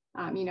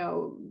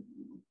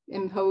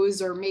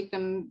 impose or make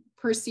them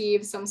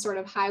perceive some sort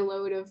of high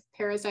load of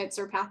parasites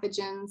or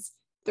pathogens.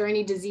 If there are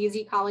any disease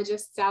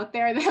ecologists out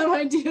there that have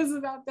ideas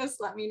about this,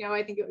 let me know.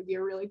 I think it would be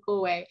a really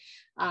cool way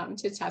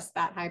to test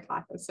that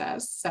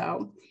hypothesis.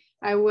 So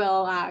I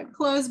will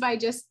close by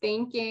just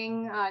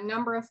thanking a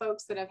number of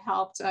folks that have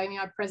helped. I mean,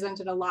 I've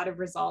presented a lot of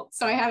results.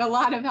 So I had a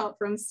lot of help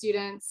from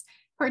students,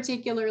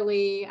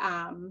 particularly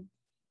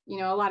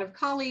a lot of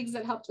colleagues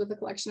that helped with the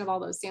collection of all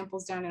those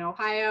samples down in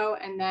Ohio.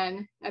 And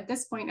then at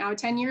this point now,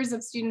 10 years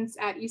of students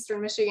at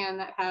Eastern Michigan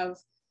that have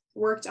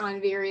worked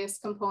on various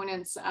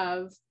components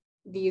of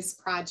these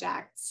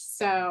projects.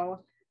 So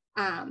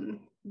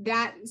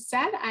that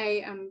said,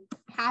 I am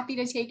happy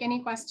to take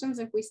any questions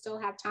if we still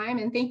have time.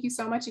 And thank you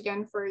so much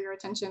again for your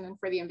attention and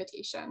for the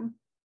invitation.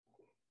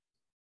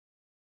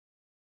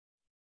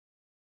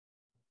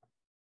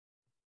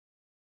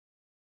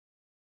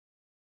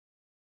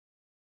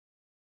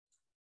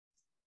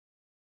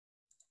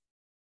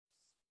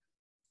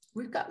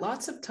 We've got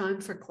lots of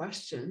time for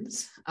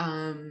questions.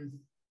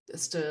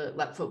 Just to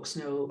let folks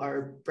know,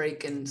 our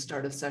break and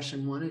start of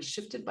session 1 is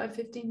shifted by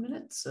 15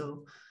 minutes.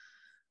 So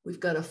we've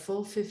got a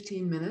full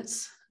 15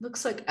 minutes.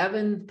 Looks like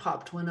Evan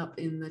popped one up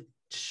in the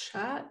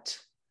chat.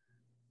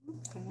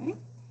 Okay,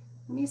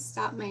 let me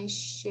stop my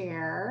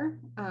share.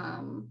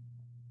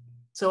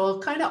 So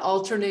I'll kind of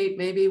alternate.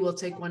 Maybe we'll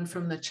take one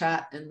from the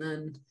chat and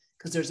then,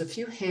 because there's a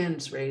few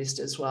hands raised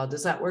as well.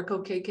 Does that work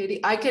okay, Katie?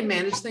 I can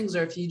manage things,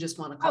 or if you just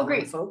want to call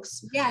in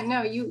folks. Yeah,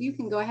 no, you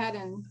can go ahead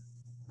and,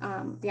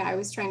 yeah, I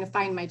was trying to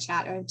find my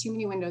chat. I have too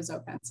many windows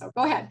open, so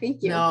go ahead,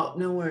 thank you.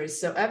 No worries.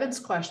 So Evan's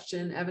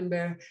question, Evan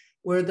Bear,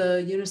 were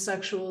the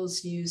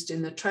unisexuals used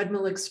in the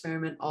treadmill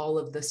experiment all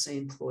of the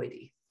same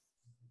ploidy?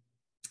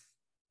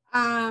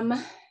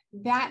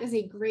 That is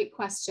a great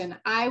question.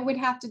 I would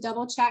have to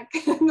double check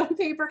the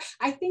paper.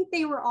 I think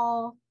they were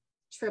all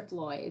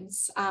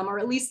triploids, or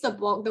at least the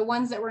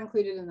ones that were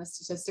included in the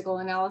statistical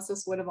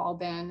analysis would have all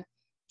been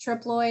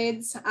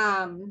triploids.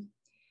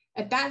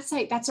 At that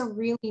site, that's a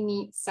really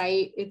neat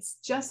site. It's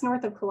just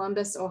north of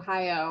Columbus,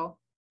 Ohio.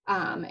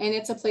 And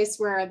it's a place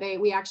where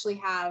we actually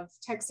have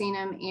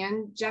Texanum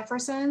and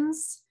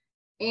Jeffersons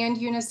and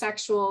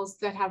unisexuals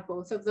that have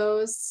both of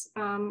those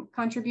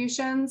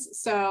contributions.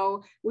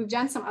 So we've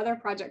done some other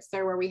projects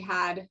there where we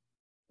had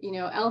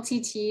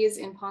LTTs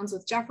in ponds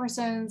with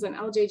Jeffersons and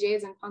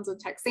LJJs in ponds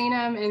with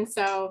Texanum. And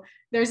so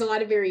there's a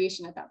lot of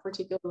variation at that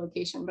particular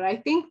location. But I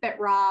think that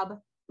Rob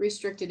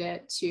restricted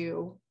it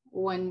to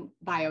one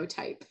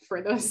biotype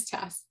for those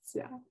tests.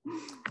 Yeah.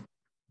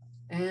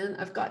 And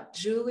I've got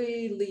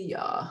Julie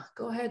Leah.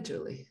 Go ahead,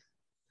 Julie.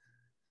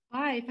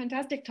 Hi,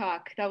 fantastic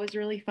talk. That was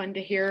really fun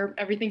to hear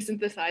everything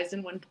synthesized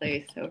in one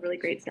place. So really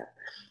great stuff.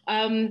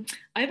 I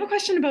have a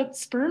question about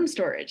sperm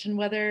storage and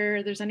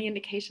whether there's any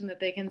indication that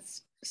they can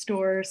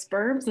store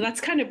sperm. So that's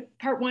kind of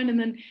part one. And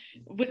then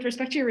with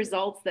respect to your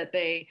results that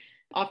they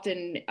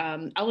often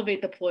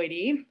elevate the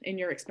ploidy in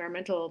your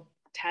experimental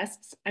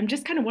tests, I'm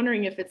just kind of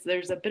wondering if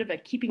there's a bit of a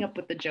keeping up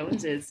with the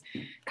Joneses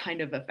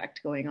kind of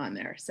effect going on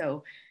there.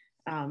 So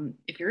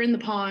if you're in the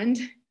pond,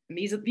 and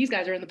these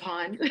guys are in the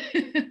pond,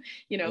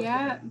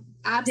 Yeah,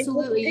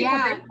 absolutely.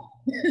 Yeah,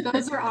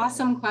 those are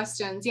awesome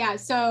questions. Yeah,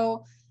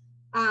 so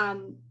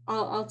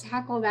I'll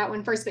tackle that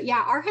one first. But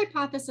yeah, our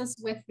hypothesis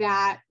with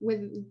that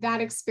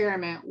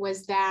experiment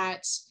was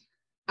that,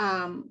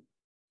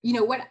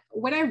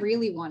 what I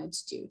really wanted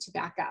to do, to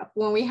back up,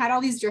 when we had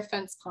all these drift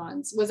fence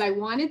ponds, was I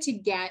wanted to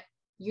get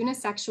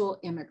unisexual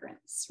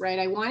immigrants, right?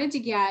 I wanted to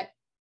get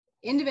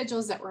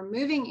individuals that were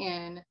moving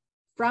in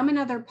from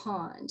another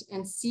pond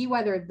and see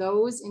whether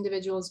those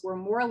individuals were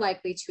more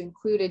likely to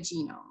include a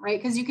genome,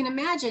 right? Because you can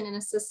imagine in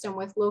a system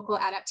with local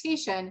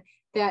adaptation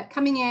that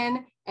coming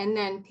in and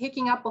then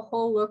picking up a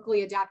whole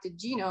locally adapted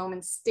genome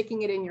and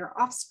sticking it in your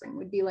offspring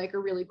would be like a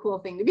really cool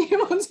thing to be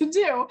able to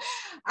do.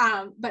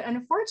 But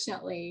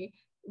unfortunately,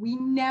 we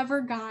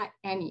never got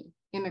any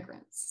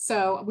immigrants.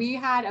 So we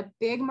had a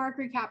big mark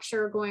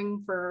recapture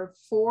going for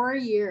 4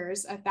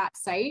 years at that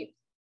site.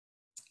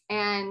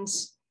 And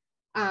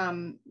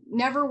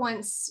never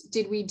once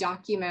did we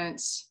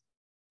document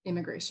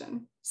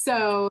immigration.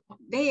 So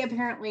they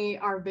apparently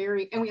are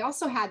very, and we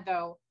also had,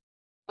 though,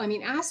 I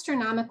mean,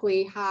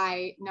 astronomically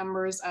high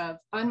numbers of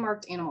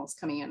unmarked animals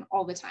coming in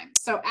all the time.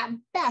 So at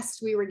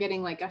best, we were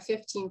getting like a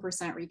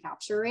 15%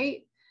 recapture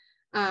rate.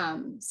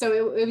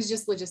 So it was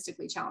just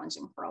logistically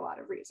challenging for a lot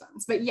of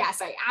reasons. But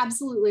yes, I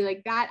absolutely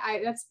like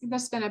that.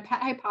 That's been a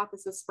pet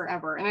hypothesis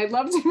forever. And I'd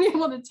love to be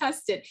able to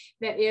test it,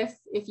 that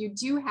if you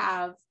do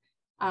have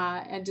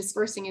a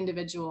dispersing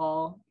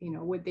individual, you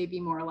know, would they be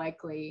more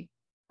likely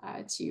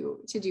to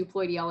do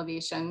ploidy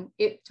elevation?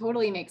 It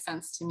totally makes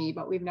sense to me,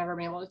 but we've never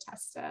been able to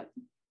test it.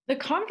 The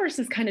converse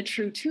is kind of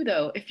true too,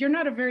 though. If you're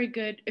not very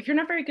good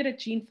at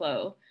gene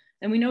flow,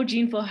 and we know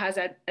gene flow has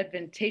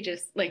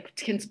advantageous, like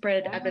can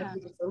spread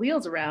advantageous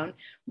alleles around,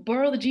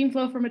 borrow the gene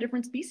flow from a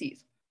different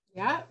species.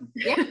 Yeah,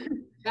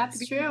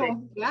 that's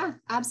true. Yeah,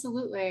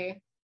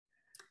 absolutely.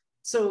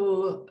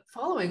 So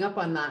following up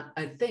on that,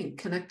 I think,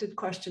 connected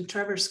question,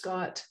 Trevor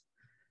Scott,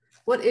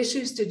 what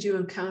issues did you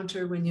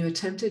encounter when you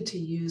attempted to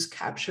use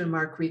capture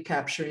mark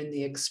recapture in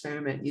the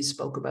experiment you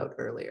spoke about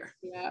earlier?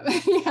 Yeah,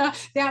 yeah,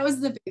 that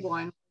was the big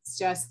one. It's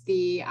just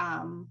the,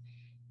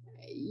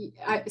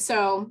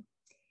 so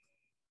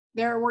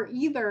there were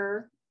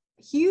either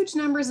huge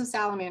numbers of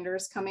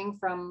salamanders coming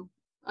from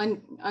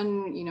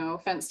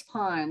fenced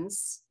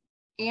ponds,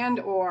 and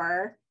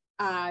or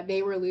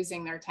they were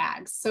losing their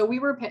tags. So we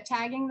were pit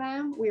tagging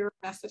them, we were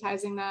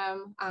anesthetizing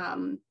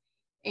them,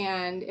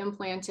 and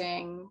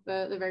implanting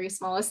the very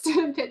smallest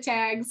pit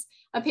tags.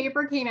 A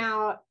paper came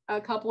out a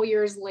couple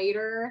years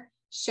later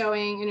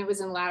showing, and it was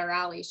in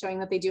Laterale, showing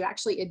that they do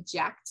actually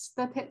eject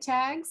the pit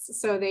tags.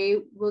 So they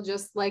will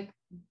just like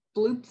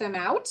bloop them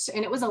out.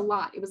 And it was a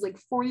lot. It was like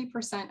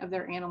 40% of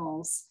their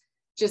animals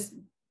just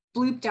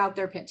blooped out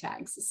their pit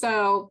tags.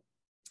 So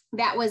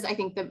that was, I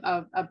think,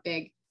 a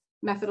big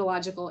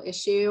methodological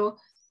issue.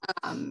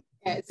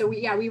 So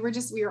we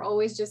were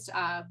always just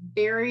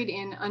buried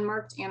in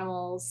unmarked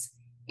animals.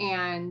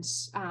 And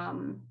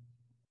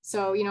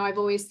so, you know, I've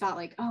always thought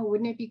like, oh,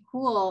 wouldn't it be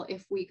cool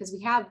if because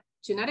we have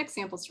genetic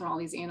samples from all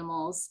these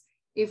animals,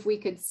 if we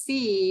could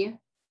see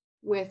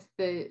with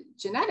the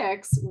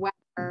genetics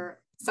whether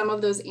some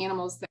of those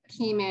animals that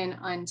came in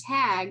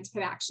untagged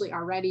had actually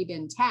already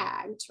been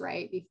tagged,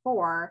 right,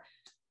 before.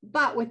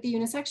 But with the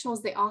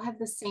unisexuals, they all have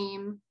the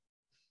same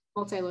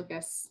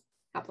multilocus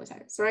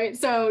haplotypes, right?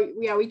 So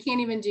yeah, we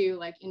can't even do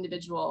like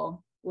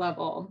individual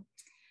level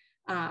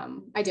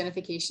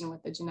identification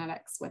with the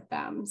genetics with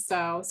them.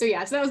 So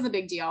that was the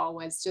big deal,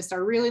 was just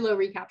a really low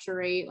recapture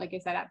rate. Like I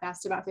said, at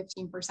best about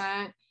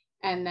 15%.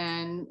 And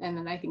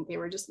then I think they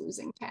were just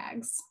losing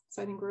tags.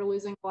 So I think we're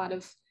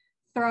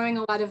throwing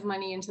a lot of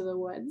money into the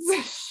woods.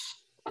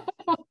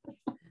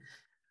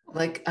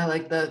 I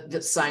like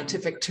the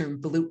scientific term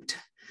blooped.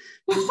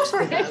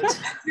 Right.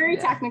 Very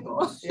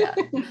technical. Yeah.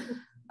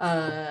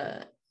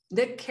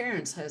 Nick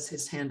Cairns has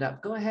his hand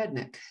up. Go ahead,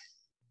 Nick.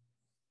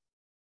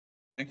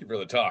 Thank you for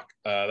the talk.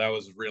 That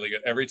was really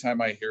good. Every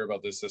time I hear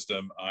about this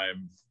system,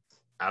 I'm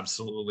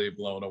absolutely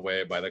blown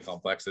away by the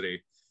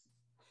complexity.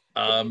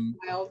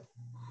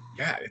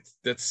 Yeah,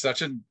 that's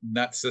such a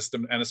nut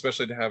system, and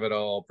especially to have it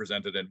all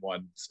presented in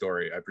one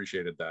story. I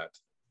appreciated that.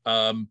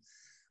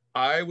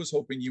 I was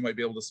hoping you might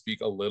be able to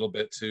speak a little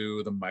bit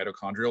to the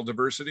mitochondrial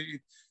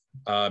diversity.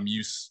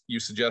 You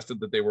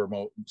suggested that they were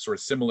sort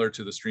of similar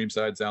to the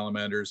streamside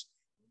salamanders,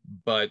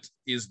 but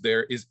is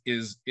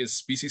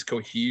species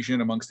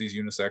cohesion amongst these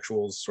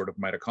unisexuals sort of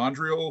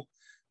mitochondrial,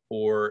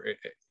 or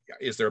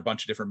is there a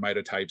bunch of different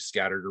mitotypes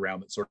scattered around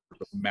that sort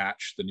of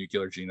match the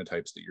nuclear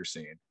genotypes that you're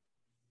seeing?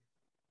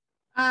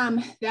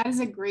 That is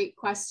a great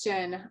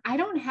question. I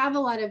don't have a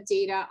lot of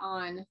data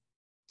on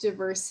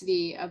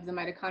diversity of the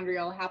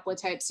mitochondrial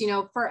haplotypes. You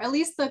know, for at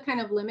least the kind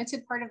of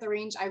limited part of the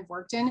range I've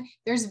worked in,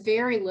 there's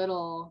very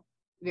little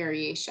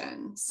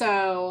variation.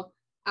 So,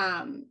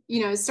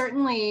 you know,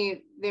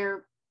 certainly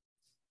they're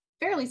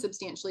fairly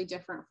substantially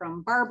different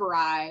from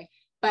Barbari,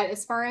 but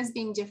as far as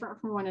being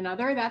different from one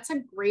another, that's a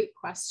great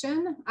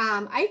question.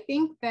 I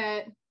think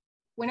that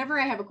whenever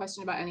I have a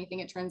question about anything,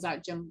 it turns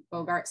out Jim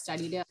Bogart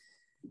studied it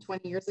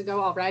 20 years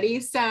ago already.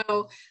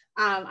 So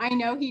I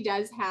know he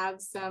does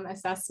have some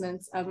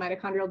assessments of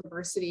mitochondrial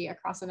diversity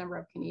across a number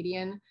of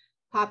Canadian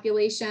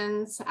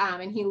populations.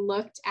 And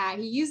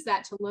he used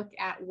that to look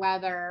at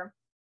whether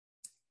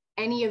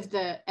any of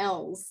the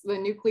L's, the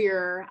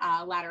nuclear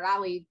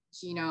Laterale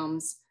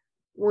genomes,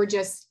 were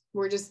just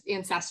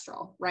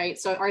ancestral, right?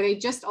 So are they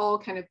just all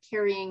kind of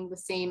carrying the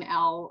same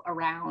L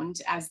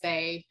around as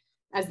they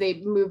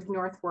moved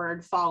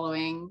northward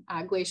following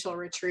glacial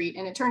retreat?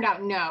 And it turned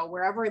out no,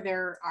 wherever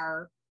there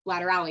are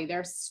Laterale,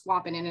 they're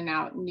swapping in and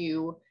out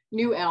new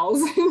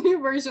L's, new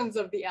versions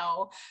of the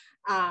L.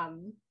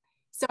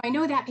 So I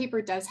know that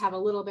paper does have a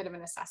little bit of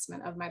an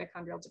assessment of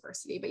mitochondrial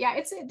diversity, but yeah,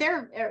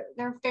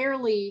 they're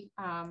fairly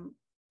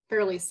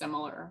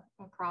similar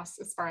across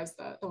as far as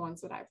the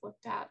ones that I've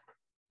looked at.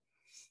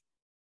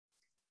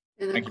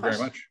 And then Thank you very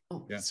much.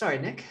 Oh, yeah. Sorry,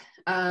 Nick.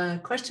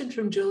 Question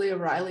from Julia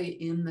Riley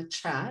in the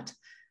chat.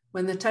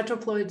 When the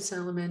tetraploid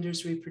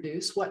salamanders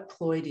reproduce, what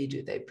ploidy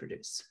do they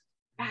produce?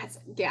 That's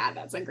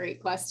a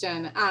great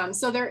question.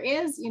 So there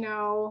is,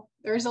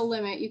 there's a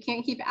limit. You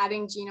can't keep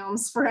adding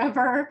genomes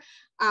forever.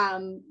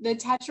 The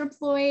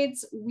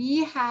tetraploids,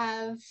 we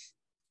have,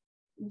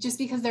 just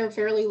because they're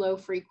fairly low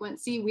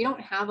frequency, we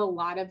don't have a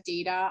lot of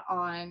data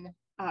on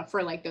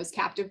for like those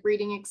captive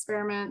breeding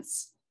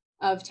experiments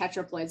of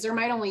tetraploids. There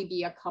might only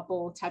be a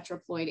couple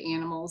tetraploid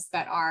animals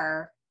that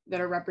are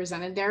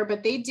represented there,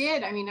 but they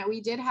did,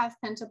 we did have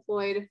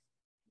pentaploid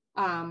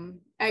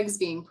eggs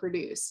being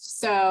produced.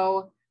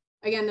 So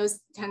again, those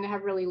tend to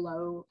have really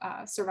low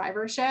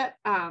survivorship,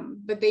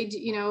 but they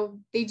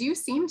do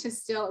seem to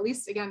still, at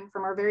least again,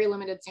 from our very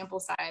limited sample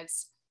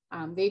size,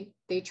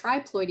 they try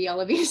ploidy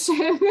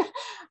elevation,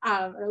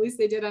 or at least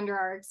they did under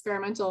our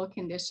experimental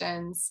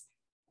conditions.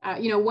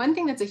 One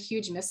thing that's a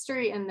huge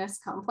mystery in this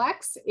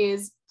complex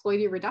is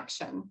ploidy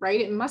reduction,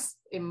 right? It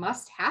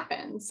must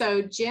happen.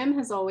 So Jim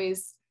has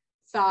always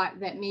thought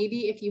that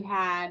maybe if you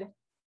had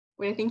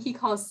what I think he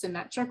calls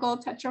symmetrical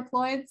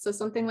tetraploids, so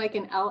something like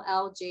an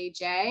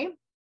LLJJ,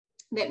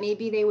 that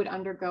maybe they would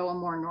undergo a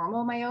more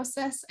normal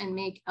meiosis and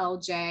make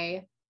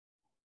LJ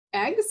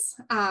eggs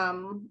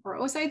or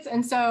oocytes.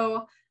 And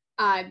so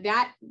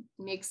that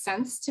makes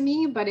sense to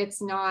me, but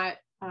it's not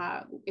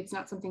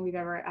something we've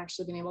ever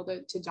actually been able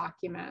to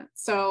document.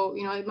 So,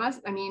 it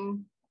must,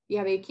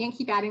 they can't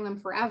keep adding them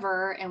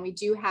forever. And we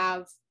do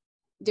have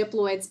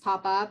diploids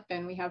pop up,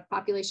 and we have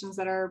populations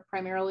that are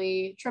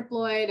primarily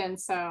triploid. And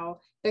so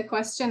the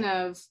question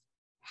of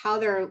how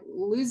they're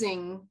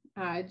losing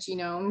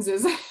genomes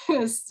is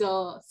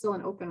still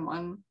an open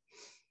one.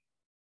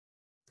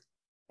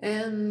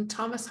 And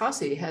Thomas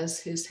Hossie has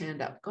his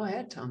hand up. Go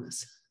ahead,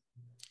 Thomas.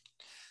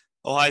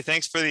 Oh, hi,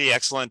 thanks for the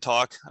excellent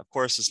talk. Of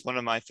course, it's one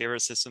of my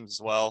favorite systems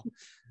as well.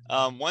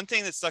 One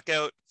thing that stuck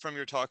out from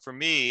your talk for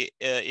me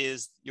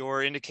is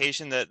your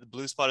indication that the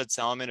blue-spotted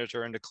salamanders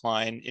are in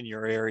decline in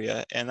your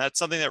area. And that's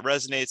something that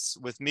resonates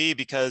with me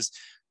because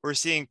we're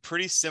seeing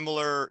pretty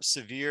similar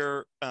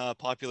severe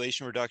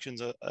population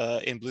reductions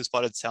in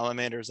blue-spotted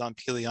salamanders on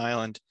Pelee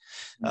Island.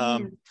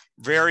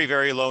 Very,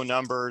 very low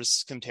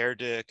numbers compared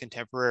to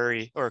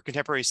contemporary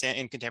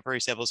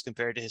samples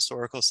compared to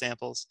historical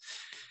samples.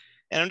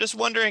 And I'm just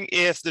wondering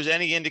if there's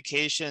any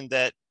indication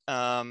that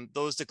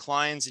those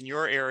declines in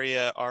your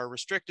area are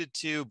restricted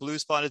to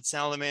blue-spotted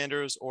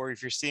salamanders, or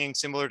if you're seeing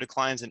similar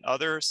declines in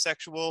other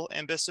sexual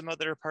Ambystoma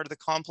that are part of the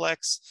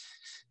complex.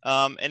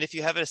 And if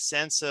you have a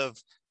sense of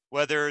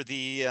whether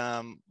the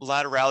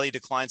laterale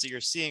declines that you're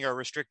seeing are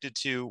restricted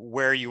to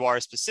where you are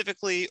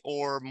specifically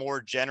or more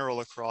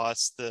general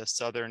across the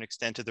southern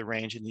extent of the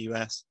range in the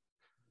US.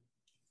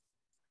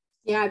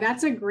 Yeah,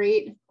 that's a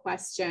great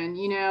question.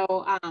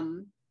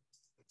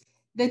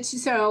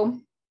 So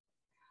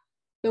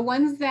the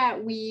ones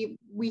that we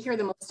hear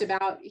the most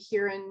about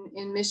here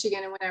in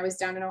Michigan, and when I was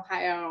down in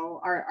Ohio,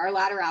 are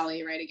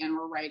laterale, right? Again,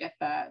 we're right at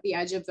the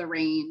edge of the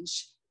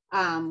range.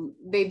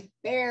 They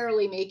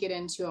barely make it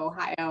into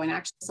Ohio. And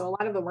actually, so a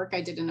lot of the work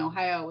I did in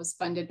Ohio was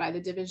funded by the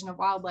Division of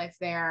Wildlife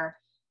there,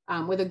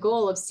 with a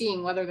goal of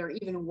seeing whether there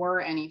even were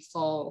any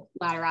full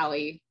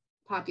laterale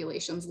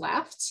populations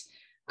left.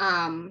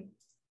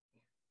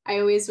 I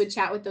always would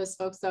chat with those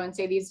folks though and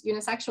say these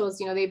unisexuals,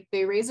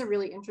 they raise a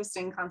really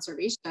interesting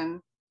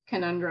conservation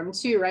conundrum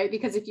too, right?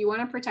 Because if you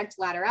want to protect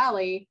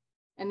laterale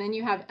and then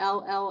you have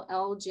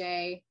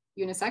LLLJ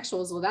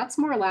unisexuals, well, that's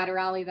more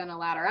laterale than a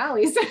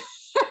laterale. So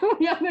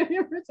yeah,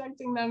 you're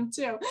protecting them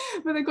too.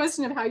 But the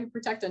question of how you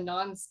protect a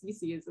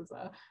non-species is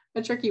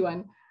a tricky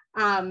one.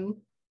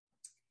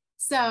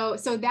 So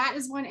that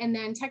is one. And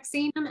then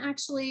Texanum,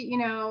 actually,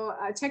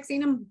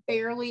 Texanum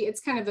barely, it's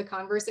kind of the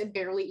converse, it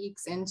barely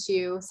ekes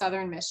into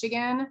southern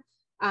Michigan.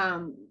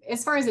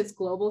 As far as its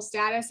global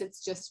status,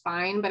 it's just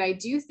fine. But I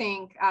do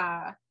think,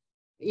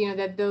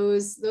 that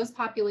those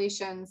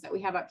populations that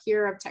we have up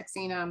here of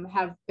Texanum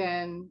have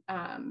been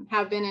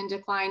in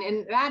decline.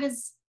 And that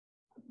is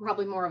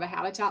probably more of a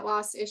habitat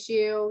loss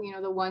issue.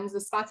 The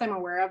spots I'm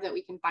aware of that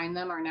we can find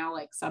them are now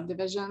like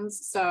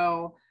subdivisions.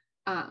 So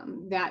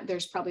that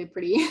there's probably a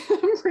pretty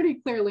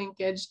clear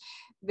linkage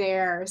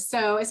there.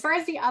 So as far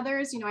as the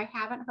others, I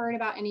haven't heard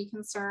about any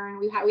concern.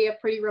 We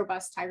have pretty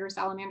robust tiger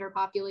salamander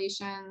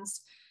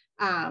populations.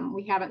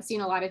 We haven't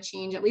seen a lot of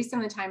change, at least in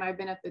the time I've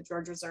been at the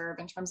George Reserve,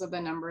 in terms of the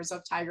numbers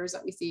of tigers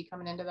that we see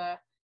coming into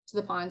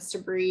the ponds to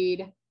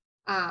breed.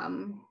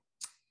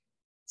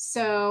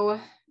 So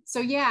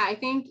yeah, I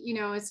think,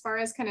 as far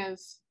as kind of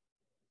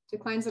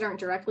declines that aren't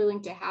directly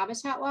linked to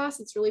habitat loss,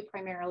 it's really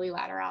primarily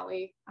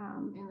laterale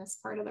in this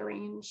part of the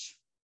range.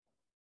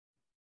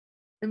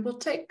 And we'll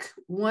take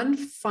one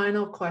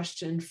final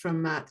question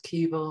from Matt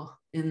Keeble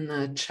in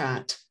the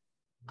chat.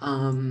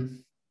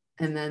 And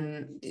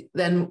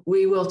then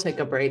we will take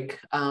a break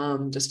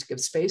just to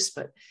give space,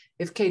 but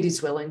if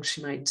Katie's willing,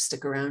 she might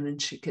stick around and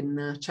she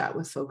can chat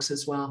with folks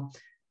as well.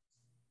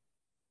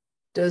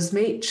 Does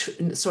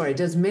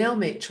male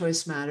mate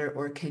choice matter,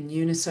 or can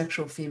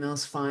unisexual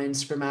females find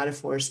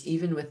spermatophores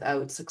even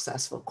without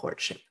successful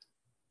courtship?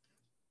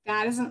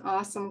 That is an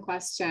awesome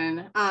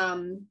question.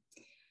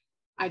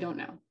 I don't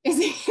know is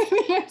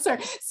the answer.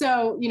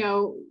 So, you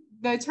know,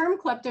 the term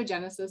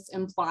kleptogenesis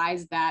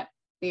implies that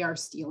they are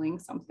stealing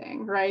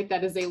something, right?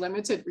 That is a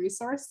limited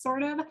resource,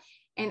 sort of.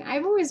 And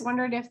I've always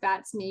wondered if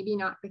that's maybe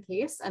not the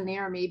case, and they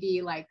are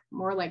maybe like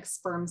more like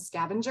sperm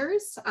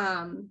scavengers,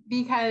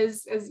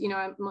 because, as you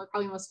know,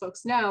 probably most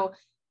folks know,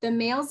 the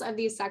males of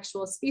these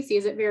sexual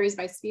species, it varies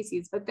by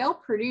species, but they'll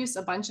produce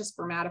a bunch of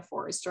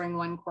spermatophores during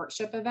one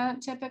courtship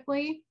event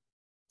typically.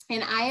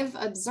 And I've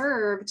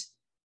observed,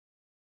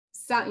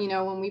 you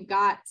know, when we've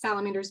got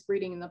salamanders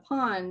breeding in the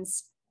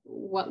ponds,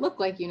 what look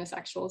like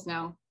unisexuals.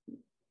 Now,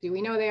 do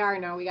we know they are?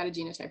 No, we got to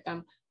genotype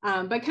them.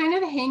 But kind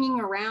of hanging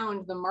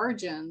around the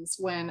margins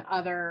when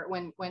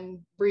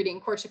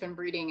breeding, courtship and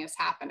breeding is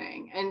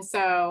happening. And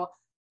so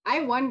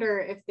I wonder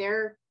if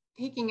they're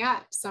picking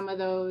up some of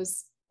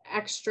those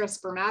extra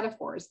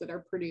spermatophores that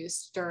are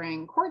produced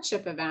during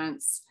courtship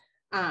events.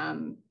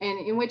 And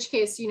in which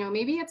case, you know,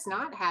 maybe it's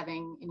not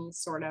having any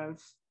sort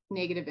of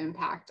negative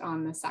impact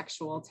on the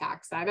sexual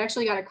taxa. I've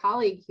actually got a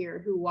colleague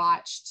here who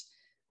watched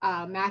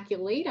a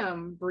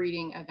maculatum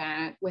breeding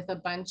event with a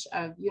bunch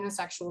of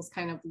unisexuals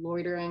kind of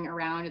loitering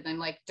around and then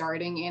like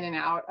darting in and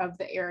out of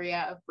the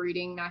area of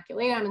breeding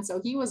maculatum. And so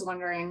he was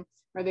wondering,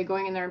 are they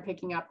going in there and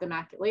picking up the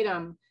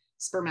maculatum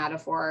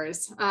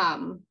spermatophores?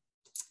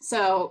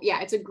 So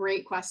yeah, it's a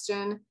great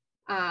question.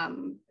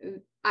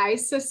 I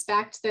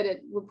suspect that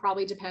it would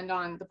probably depend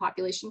on the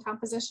population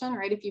composition,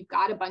 right? If you've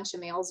got a bunch of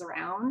males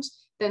around,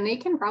 then they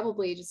can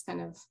probably just kind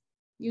of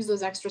use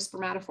those extra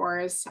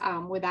spermatophores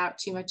without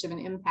too much of an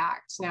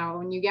impact. Now,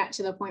 when you get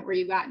to the point where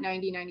you've got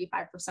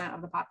 90–95%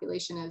 of the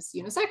population is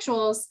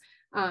unisexuals,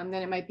 then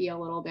it might be a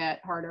little bit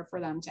harder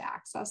for them to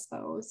access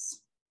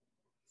those.